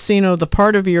Mendocino. The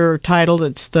part of your title,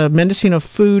 it's the Mendocino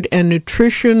Food and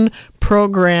Nutrition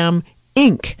Program,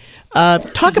 Inc.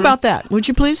 Talk about that, would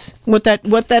you please? What that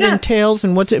entails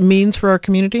and what it means for our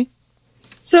community?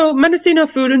 So Mendocino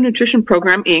Food and Nutrition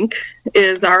Program, Inc.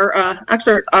 is our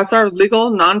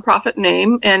legal nonprofit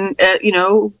name, and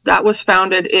that was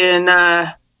founded in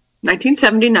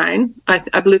 1979.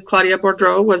 I believe Claudia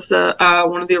Boudreau was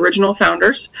one of the original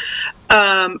founders,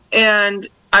 and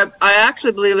I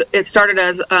actually believe it started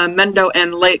as Mendo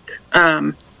and Lake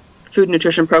Food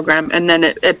Nutrition Program, and then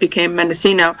it became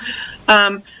Mendocino.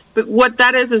 But what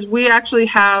that is we actually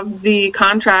have the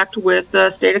contract with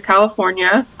the state of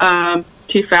California,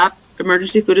 TFAP,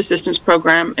 Emergency Food Assistance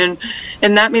Program, and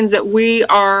that means that we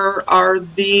are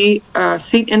the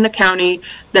seat in the county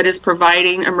that is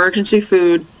providing emergency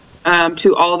food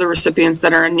to all the recipients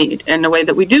that are in need. And the way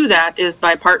that we do that is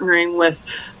by partnering with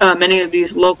many of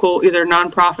these local either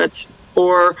nonprofits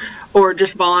or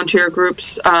just volunteer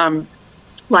groups,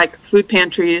 like food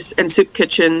pantries and soup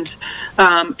kitchens,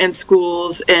 and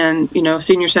schools and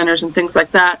senior centers and things like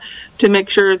that, to make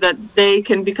sure that they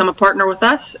can become a partner with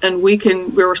us, and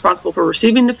we're responsible for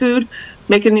receiving the food,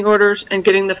 making the orders, and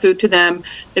getting the food to them,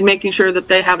 and making sure that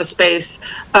they have a space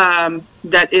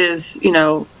that is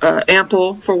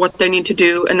ample for what they need to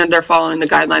do, and then they're following the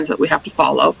guidelines that we have to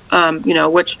follow,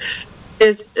 which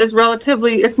is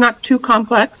relatively, it's not too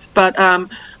complex, but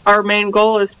our main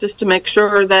goal is just to make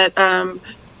sure that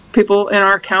people in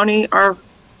our county are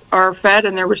fed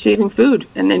and they're receiving food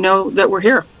and they know that we're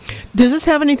here. Does this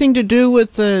have anything to do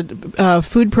with the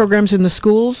food programs in the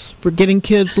schools for getting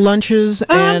kids lunches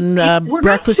and breakfasts? We're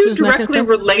not too directly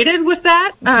related with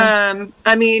that. Okay.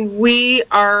 I mean, we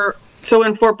are. So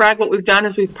in Fort Bragg, what we've done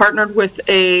is we've partnered with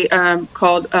a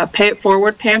called Pay It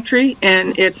Forward Pantry,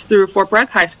 and it's through Fort Bragg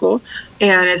High School,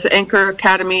 and its Anchor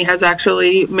Academy has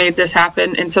actually made this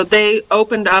happen. And so they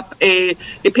opened up a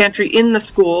pantry in the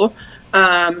school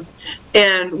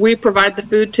And we provide the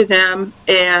food to them,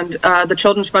 and the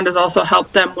Children's Fund has also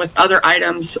helped them with other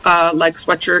items like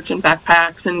sweatshirts and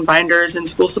backpacks and binders and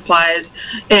school supplies.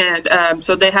 And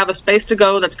so they have a space to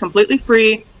go that's completely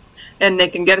free, and they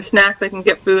can get a snack, they can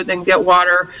get food, they can get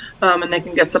water, and they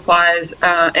can get supplies.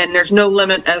 And there's no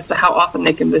limit as to how often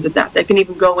they can visit that. They can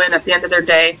even go in at the end of their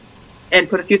day and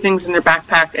put a few things in their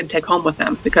backpack and take home with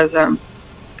them, because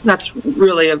that's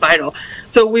really a vital.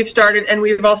 So we've started, and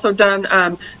we've also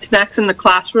done snacks in the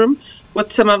classroom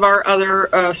with some of our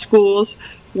other schools,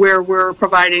 where we're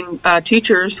providing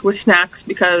teachers with snacks,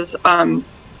 because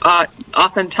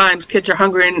oftentimes kids are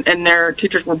hungry and their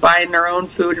teachers were buying their own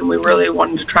food, and we really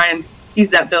wanted to try and ease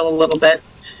that bill a little bit.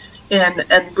 And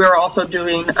we're also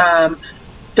doing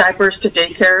diapers to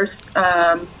daycares.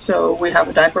 So we have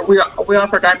a diaper. We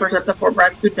offer diapers at the Fort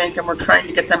Bragg Food Bank, and we're trying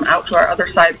to get them out to our other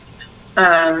sites.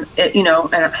 I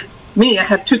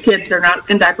have 2 kids. They're not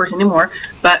in diapers anymore,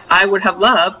 but I would have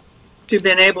loved to have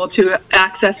been able to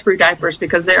access free diapers,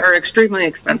 because they are extremely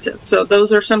expensive. So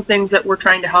those are some things that we're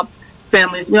trying to help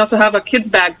families. We also have a kids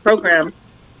bag program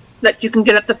that you can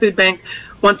get at the food bank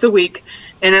once a week,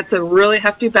 and it's a really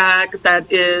hefty bag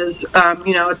that is,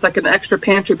 it's like an extra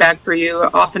pantry bag for you.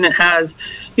 Often it has,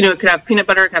 it could have peanut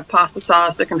butter, it can have pasta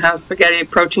sauce, it can have spaghetti,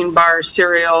 protein bars,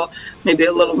 cereal, maybe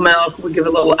a little milk. We give a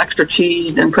little extra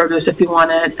cheese and produce if you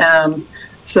want it.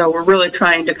 So we're really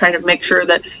trying to kind of make sure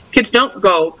that kids don't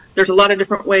go. There's a lot of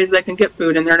different ways they can get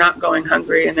food, and they're not going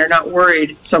hungry, and they're not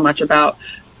worried so much about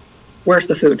where's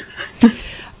the food.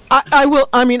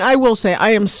 I will say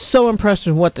I am so impressed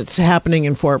with what's happening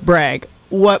in Fort Bragg.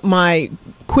 What my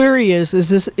query is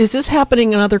this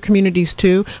happening in other communities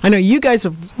too? I know you guys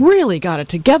have really got it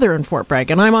together in Fort Bragg,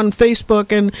 and I'm on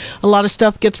Facebook, and a lot of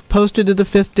stuff gets posted to the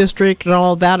 5th District and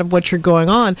all that of what you're going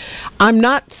on. I'm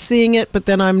not seeing it, but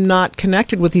then I'm not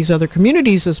connected with these other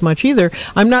communities as much either.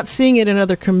 I'm not seeing it in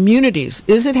other communities.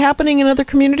 Is it happening in other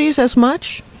communities as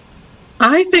much?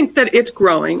 I think that it's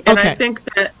growing, and okay. I think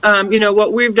that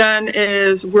what we've done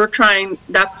is we're trying.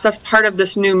 That's part of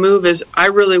this new move. Is I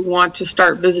really want to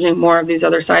start visiting more of these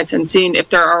other sites and seeing if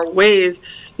there are ways,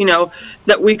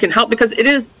 that we can help, because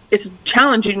it's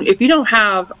challenging if you don't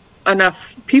have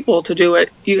enough people to do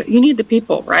it. You need the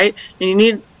people, right? And you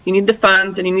need the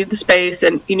funds, and you need the space,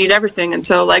 and you need everything. And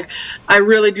so, I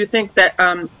really do think that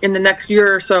in the next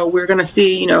year or so, we're going to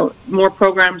see, more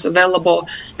programs available.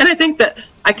 And I think that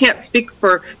I can't speak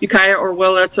for Ukiah or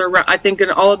Willits, or I think in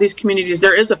all of these communities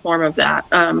there is a form of that.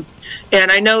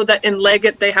 And I know that in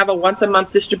Leggett they have a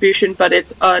once-a-month distribution, but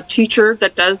it's a teacher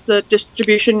that does the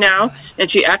distribution now,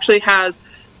 and she actually has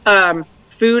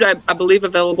food, I believe,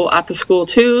 available at the school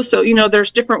too. So there's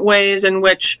different ways in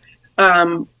which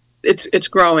it's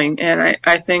growing, and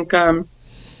I think.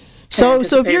 So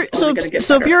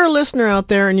if you're a listener out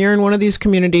there and you're in one of these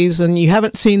communities and you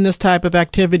haven't seen this type of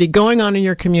activity going on in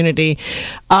your community,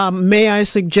 may I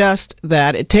suggest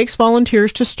that it takes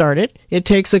volunteers to start it. It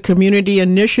takes a community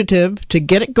initiative to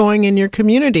get it going in your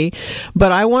community.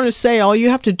 But I want to say all you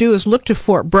have to do is look to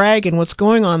Fort Bragg and what's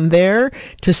going on there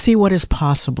to see what is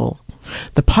possible.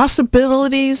 The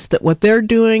possibilities that what they're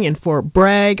doing in Fort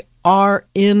Bragg are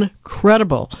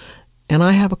incredible. And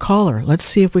I have a caller. Let's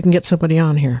see if we can get somebody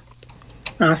on here.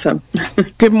 Awesome.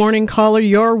 Good morning, caller.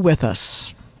 You're with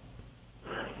us.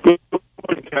 Good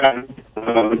morning, Karen.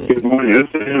 Good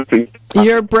morning.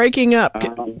 You're breaking up.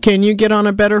 Can you get on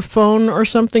a better phone or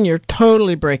something? You're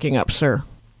totally breaking up, sir.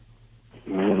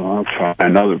 I'll try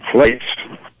another place.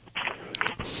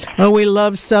 Oh, we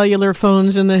love cellular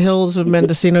phones in the hills of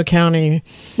Mendocino County.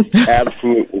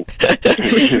 Absolutely.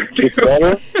 It's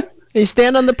better? You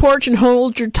stand on the porch and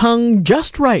hold your tongue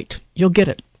just right. You'll get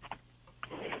it.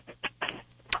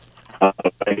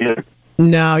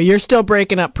 No, you're still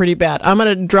breaking up pretty bad. I'm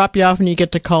going to drop you off and you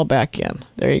get to call back in.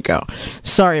 There you go.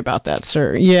 Sorry about that,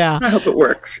 sir. Yeah. I hope it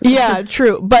works. Yeah,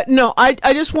 true. But no, I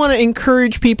just want to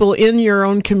encourage people in your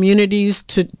own communities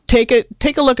to take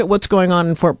a look at what's going on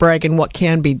in Fort Bragg and what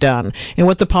can be done and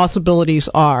what the possibilities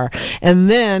are. And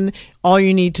then all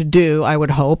you need to do, I would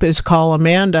hope, is call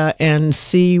Amanda and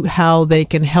see how they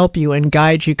can help you and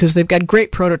guide you, because they've got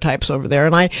great prototypes over there.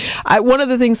 And I one of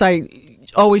the things I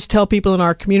always tell people in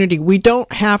our community, we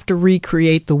don't have to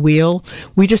recreate the wheel.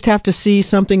 We just have to see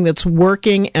something that's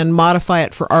working and modify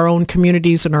it for our own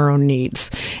communities and our own needs.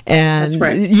 And that's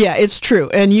right. Yeah, it's true.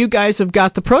 And you guys have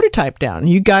got the prototype down.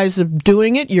 You guys are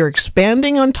doing it. You're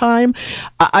expanding on time.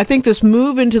 I think this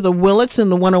move into the Willits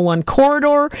and the 101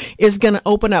 corridor is going to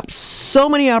open up so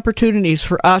many opportunities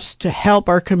for us to help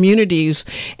our communities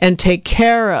and take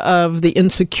care of the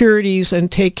insecurities and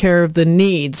take care of the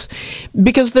needs,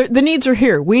 because the needs are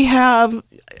here. We have,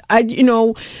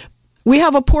 we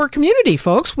have a poor community,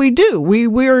 folks. We do.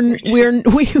 We're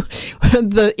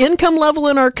the income level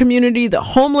in our community, the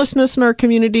homelessness in our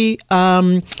community.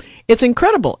 It's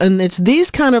incredible. And it's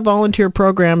these kind of volunteer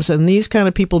programs and these kind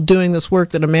of people doing this work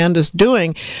that Amanda's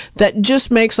doing that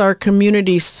just makes our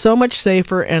community so much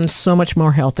safer and so much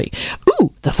more healthy.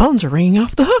 Ooh, the phones are ringing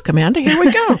off the hook, Amanda. Here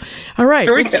we go. All right,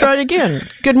 let's try it again.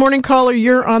 Good morning, caller.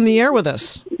 You're on the air with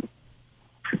us.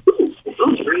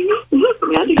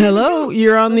 Hello,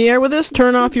 you're on the air with us.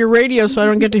 Turn off your radio so I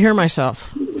don't get to hear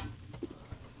myself.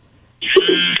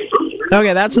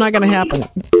 Okay, that's not going to happen.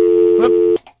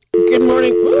 Whoop. Good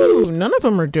morning. Ooh, none of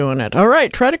them are doing it. All right,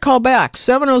 try to call back.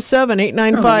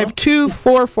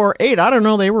 707-895-2448. I don't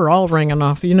know. They were all ringing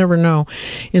off. You never know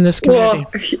in this community.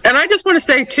 Well, and I just want to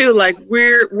say, too, like,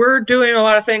 we're doing a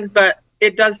lot of things, but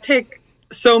it does take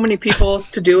so many people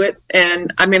to do it.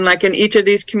 And I mean, like in each of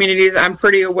these communities, I'm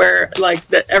pretty aware like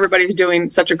that everybody's doing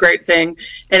such a great thing.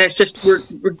 And it's just, we're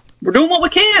doing what we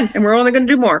can and we're only going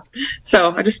to do more.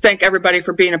 So I just thank everybody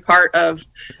for being a part of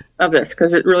this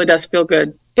because it really does feel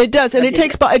good. It does. And it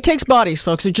takes bodies,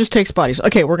 folks. It just takes bodies.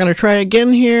 Okay. We're going to try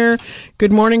again here.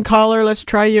 Good morning, caller. Let's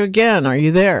try you again. Are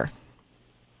you there?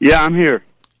 Yeah, I'm here.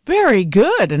 Very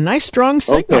good. A nice strong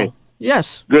signal. Okay.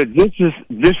 Yes. Good.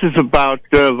 This is about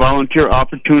volunteer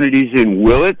opportunities in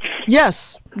Willits.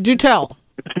 Yes. Do tell.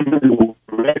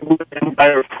 Redwood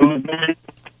Empire Food Bank.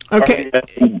 Okay.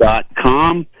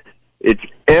 .com. It's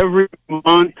every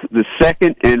month, the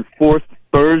second and fourth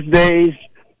Thursdays.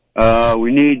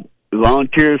 We need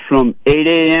volunteers from 8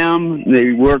 a.m.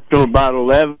 They work till about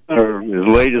 11 or as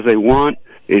late as they want.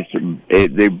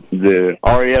 The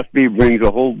RAFB brings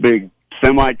a whole big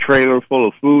semi-trailer full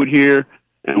of food here.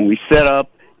 And we set up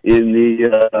in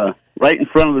the right in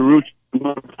front of the Roots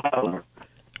to Power.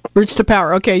 Roots to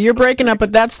Power. Okay, you're breaking up,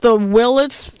 but that's the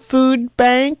Willits Food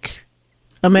Bank,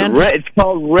 Amanda. It's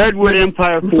called Redwood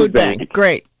Empire Food Bank.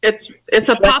 Great. It's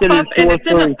a pop up, and it's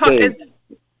in a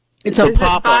it's a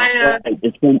pop up.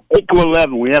 It's from 8 to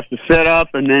 11. We have to set up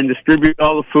and then distribute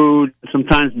all the food.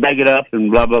 Sometimes bag it up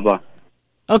and blah blah blah.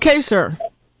 Okay, sir.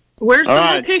 Where's the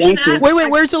location at? Wait.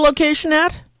 Where's the location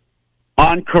at?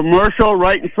 On Commercial,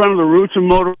 right in front of the Roots and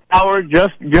Motor Power,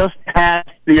 just past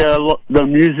the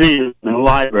museum and the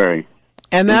library.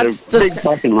 And that's the big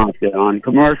parking lot there on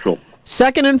Commercial.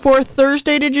 Second and fourth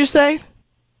Thursday, did you say?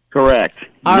 Correct.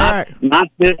 All right. Not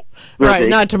this Thursday. Right,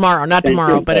 not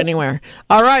tomorrow, but anywhere.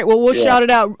 All right, well, we'll shout it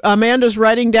out. Amanda's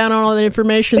writing down all the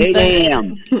information. 8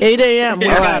 a.m. 8 a.m. We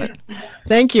got it.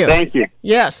 Thank you. Thank you.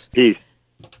 Yes. Peace.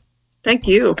 Thank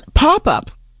you.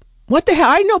 Pop-up. What the hell?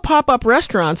 I know pop-up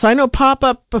restaurants. I know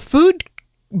pop-up food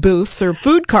booths or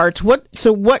food carts.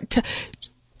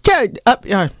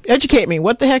 Educate me.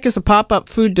 What the heck is a pop-up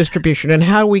food distribution, and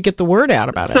how do we get the word out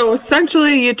about it? So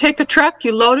essentially, you take a truck,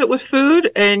 you load it with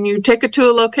food, and you take it to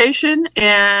a location,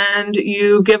 and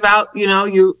you give out,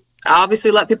 you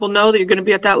obviously let people know that you're going to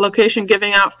be at that location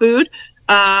giving out food.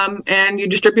 And you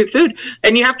distribute food,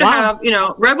 and you have to have,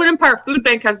 Redwood Empire Food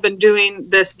Bank has been doing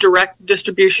this direct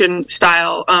distribution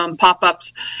style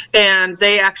pop-ups, and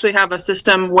they actually have a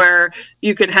system where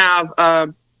you can have,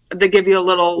 they give you a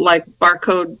little like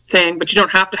barcode thing, but you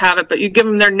don't have to have it, but you give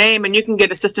them their name and you can get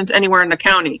assistance anywhere in the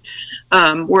county,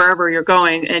 wherever you're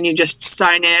going, and you just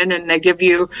sign in and they give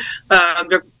you,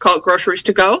 they're called groceries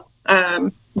to go.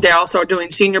 They also are doing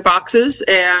senior boxes,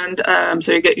 and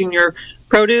so you get in your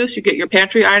produce, you get your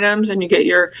pantry items, and you get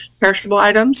your perishable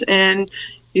items, and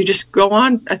you just go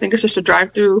on. I think it's just a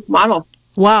drive-through model.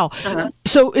 Wow.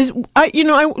 So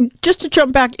just to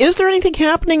jump back, is there anything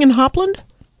happening in Hopland?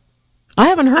 I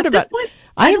haven't heard about it.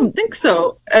 I don't think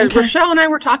so. Okay. Rochelle and I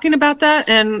were talking about that,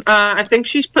 and I think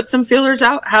she's put some feelers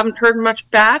out. Haven't heard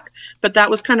much back, but that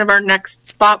was kind of our next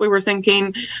spot. We were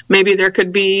thinking maybe there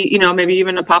could be, maybe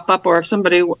even a pop-up, or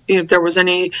if there was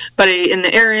anybody in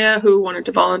the area who wanted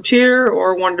to volunteer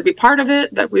or wanted to be part of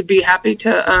it, that we'd be happy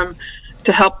to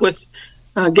help with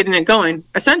getting it going.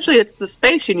 Essentially, it's the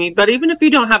space you need, but even if you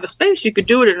don't have a space, you could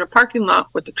do it in a parking lot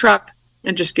with the truck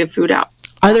and just give food out.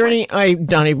 Are there any, I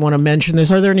don't even want to mention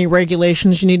this, are there any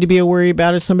regulations you need to be worried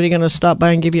about? Is somebody going to stop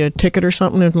by and give you a ticket or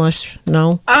something no?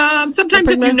 Sometimes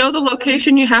if you know the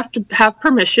location, you have to have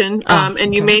permission,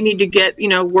 and you may need to get,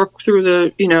 work through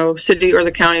the, city or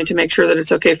the county to make sure that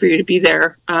it's okay for you to be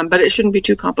there, but it shouldn't be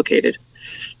too complicated.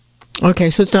 Okay,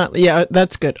 so it's not,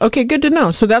 that's good. Okay, good to know.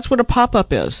 So that's what a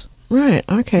pop-up is. Right,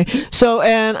 okay. So,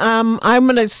 and I'm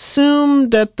going to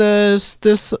assume that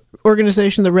this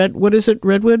organization, Redwood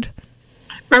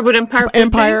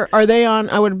Empire, are they on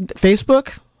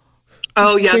Facebook?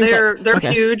 Oh yeah, Seems they're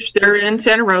okay. huge. They're in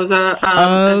Santa Rosa,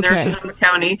 and they're Sonoma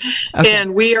County,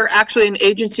 and we are actually an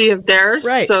agency of theirs.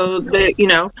 Right. So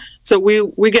so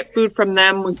we get food from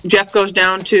them. Jeff goes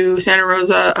down to Santa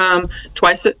Rosa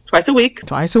twice a week.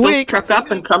 Twice a week. Truck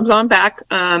up and comes on back.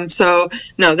 So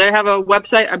no, they have a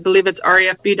website. I believe it's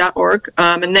refb.org,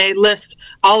 and they list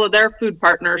all of their food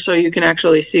partners, so you can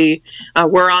actually see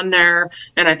we're on there,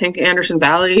 and I think Anderson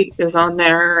Valley is on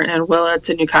there, and Willits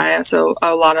and Ukiah. So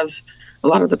a lot of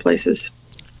the places.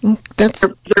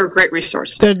 They're a great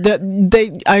resource.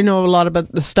 I know a lot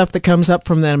about the stuff that comes up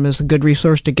from them is a good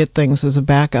resource to get things as a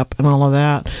backup and all of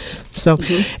that. So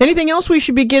anything else we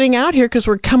should be getting out here, because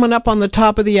we're coming up on the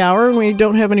top of the hour and we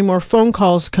don't have any more phone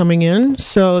calls coming in.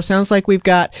 So it sounds like we've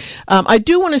got, I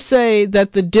do want to say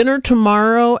that the dinner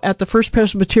tomorrow at the First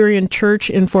Presbyterian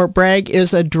Church in Fort Bragg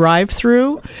is a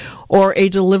drive-through or a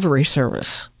delivery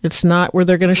service. It's not where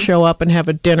they're going to show up and have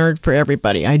a dinner for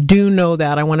everybody. I do know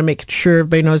that. I want to make sure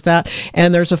everybody knows that.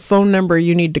 And there's a phone number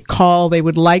you need to call. They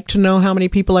would like to know how many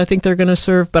people I think they're going to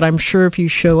serve, but I'm sure if you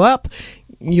show up,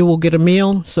 you will get a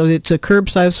meal. So it's a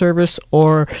curbside service,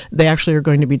 or they actually are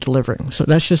going to be delivering. So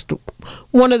that's just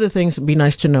one of the things that would be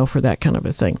nice to know for that kind of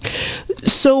a thing.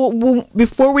 So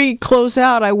before we close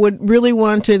out, I would really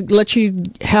want to let you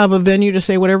have a venue to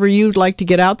say whatever you'd like to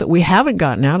get out that we haven't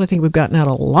gotten out. I think we've gotten out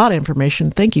a lot of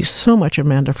information. Thank you so much,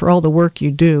 Amanda, for all the work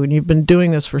you do. And you've been doing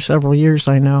this for several years,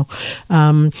 I know.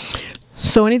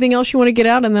 So anything else you want to get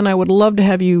out? And then I would love to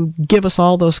have you give us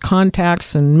all those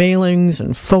contacts and mailings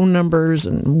and phone numbers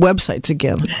and websites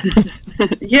again.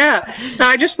 Yeah. No,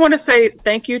 I just want to say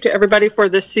thank you to everybody for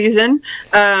this season.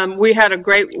 We had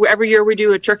every year we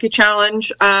do a turkey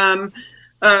challenge, campaign,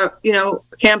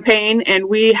 and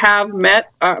we have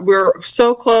met. We're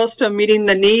so close to meeting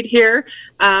the need here.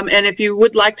 And if you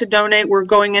would like to donate, we're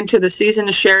going into the season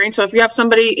of sharing. So if you have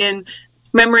somebody in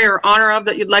memory or honor of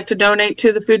that you'd like to donate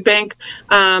to the food bank,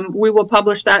 we will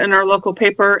publish that in our local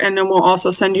paper, and then we'll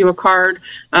also send you a card.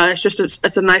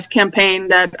 It's a nice campaign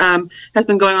that has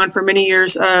been going on for many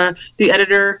years. The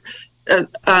editor,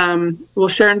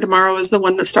 Sharon Tomorrow, is the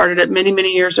one that started it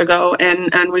many years ago,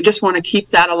 and we just want to keep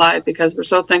that alive because we're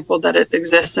so thankful that it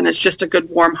exists, and it's just a good,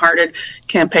 warm-hearted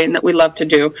campaign that we love to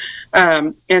do.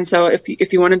 And so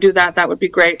if you want to do that, that would be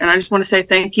great. And I just want to say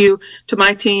thank you to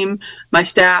my team, my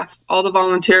staff, all the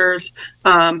volunteers,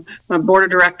 my board of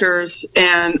directors,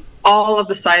 and all of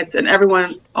the sites and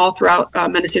everyone all throughout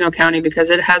Mendocino County,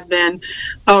 because it has been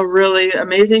a really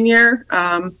amazing year.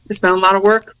 It's been a lot of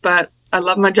work, but I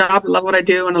love my job, I love what I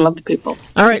do, and I love the people.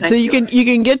 All right, so you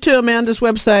can get to Amanda's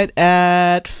website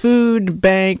at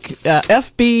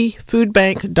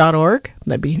fbfoodbank.org.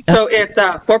 That'd be so it's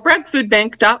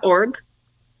fortbraggfoodbank.org.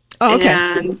 Oh, okay.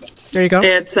 And there you go.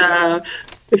 It's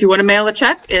if you want to mail a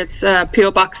check, it's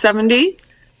P.O. Box 70,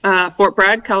 Fort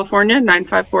Bragg, California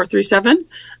 95437.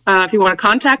 If you want to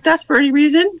contact us for any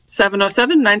reason,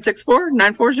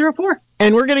 707-964-9404.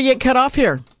 And we're going to get cut off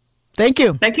here. Thank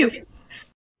you. Thank you.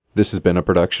 This has been a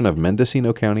production of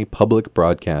Mendocino County Public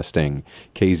Broadcasting,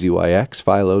 KZYX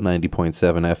Philo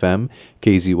 90.7 FM,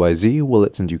 KZYZ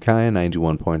Willits and Ukiah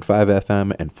 91.5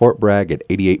 FM, and Fort Bragg at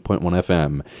 88.1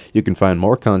 FM. You can find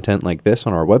more content like this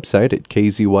on our website at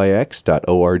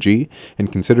kzyx.org,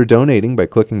 and consider donating by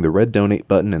clicking the red donate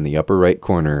button in the upper right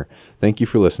corner. Thank you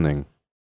for listening.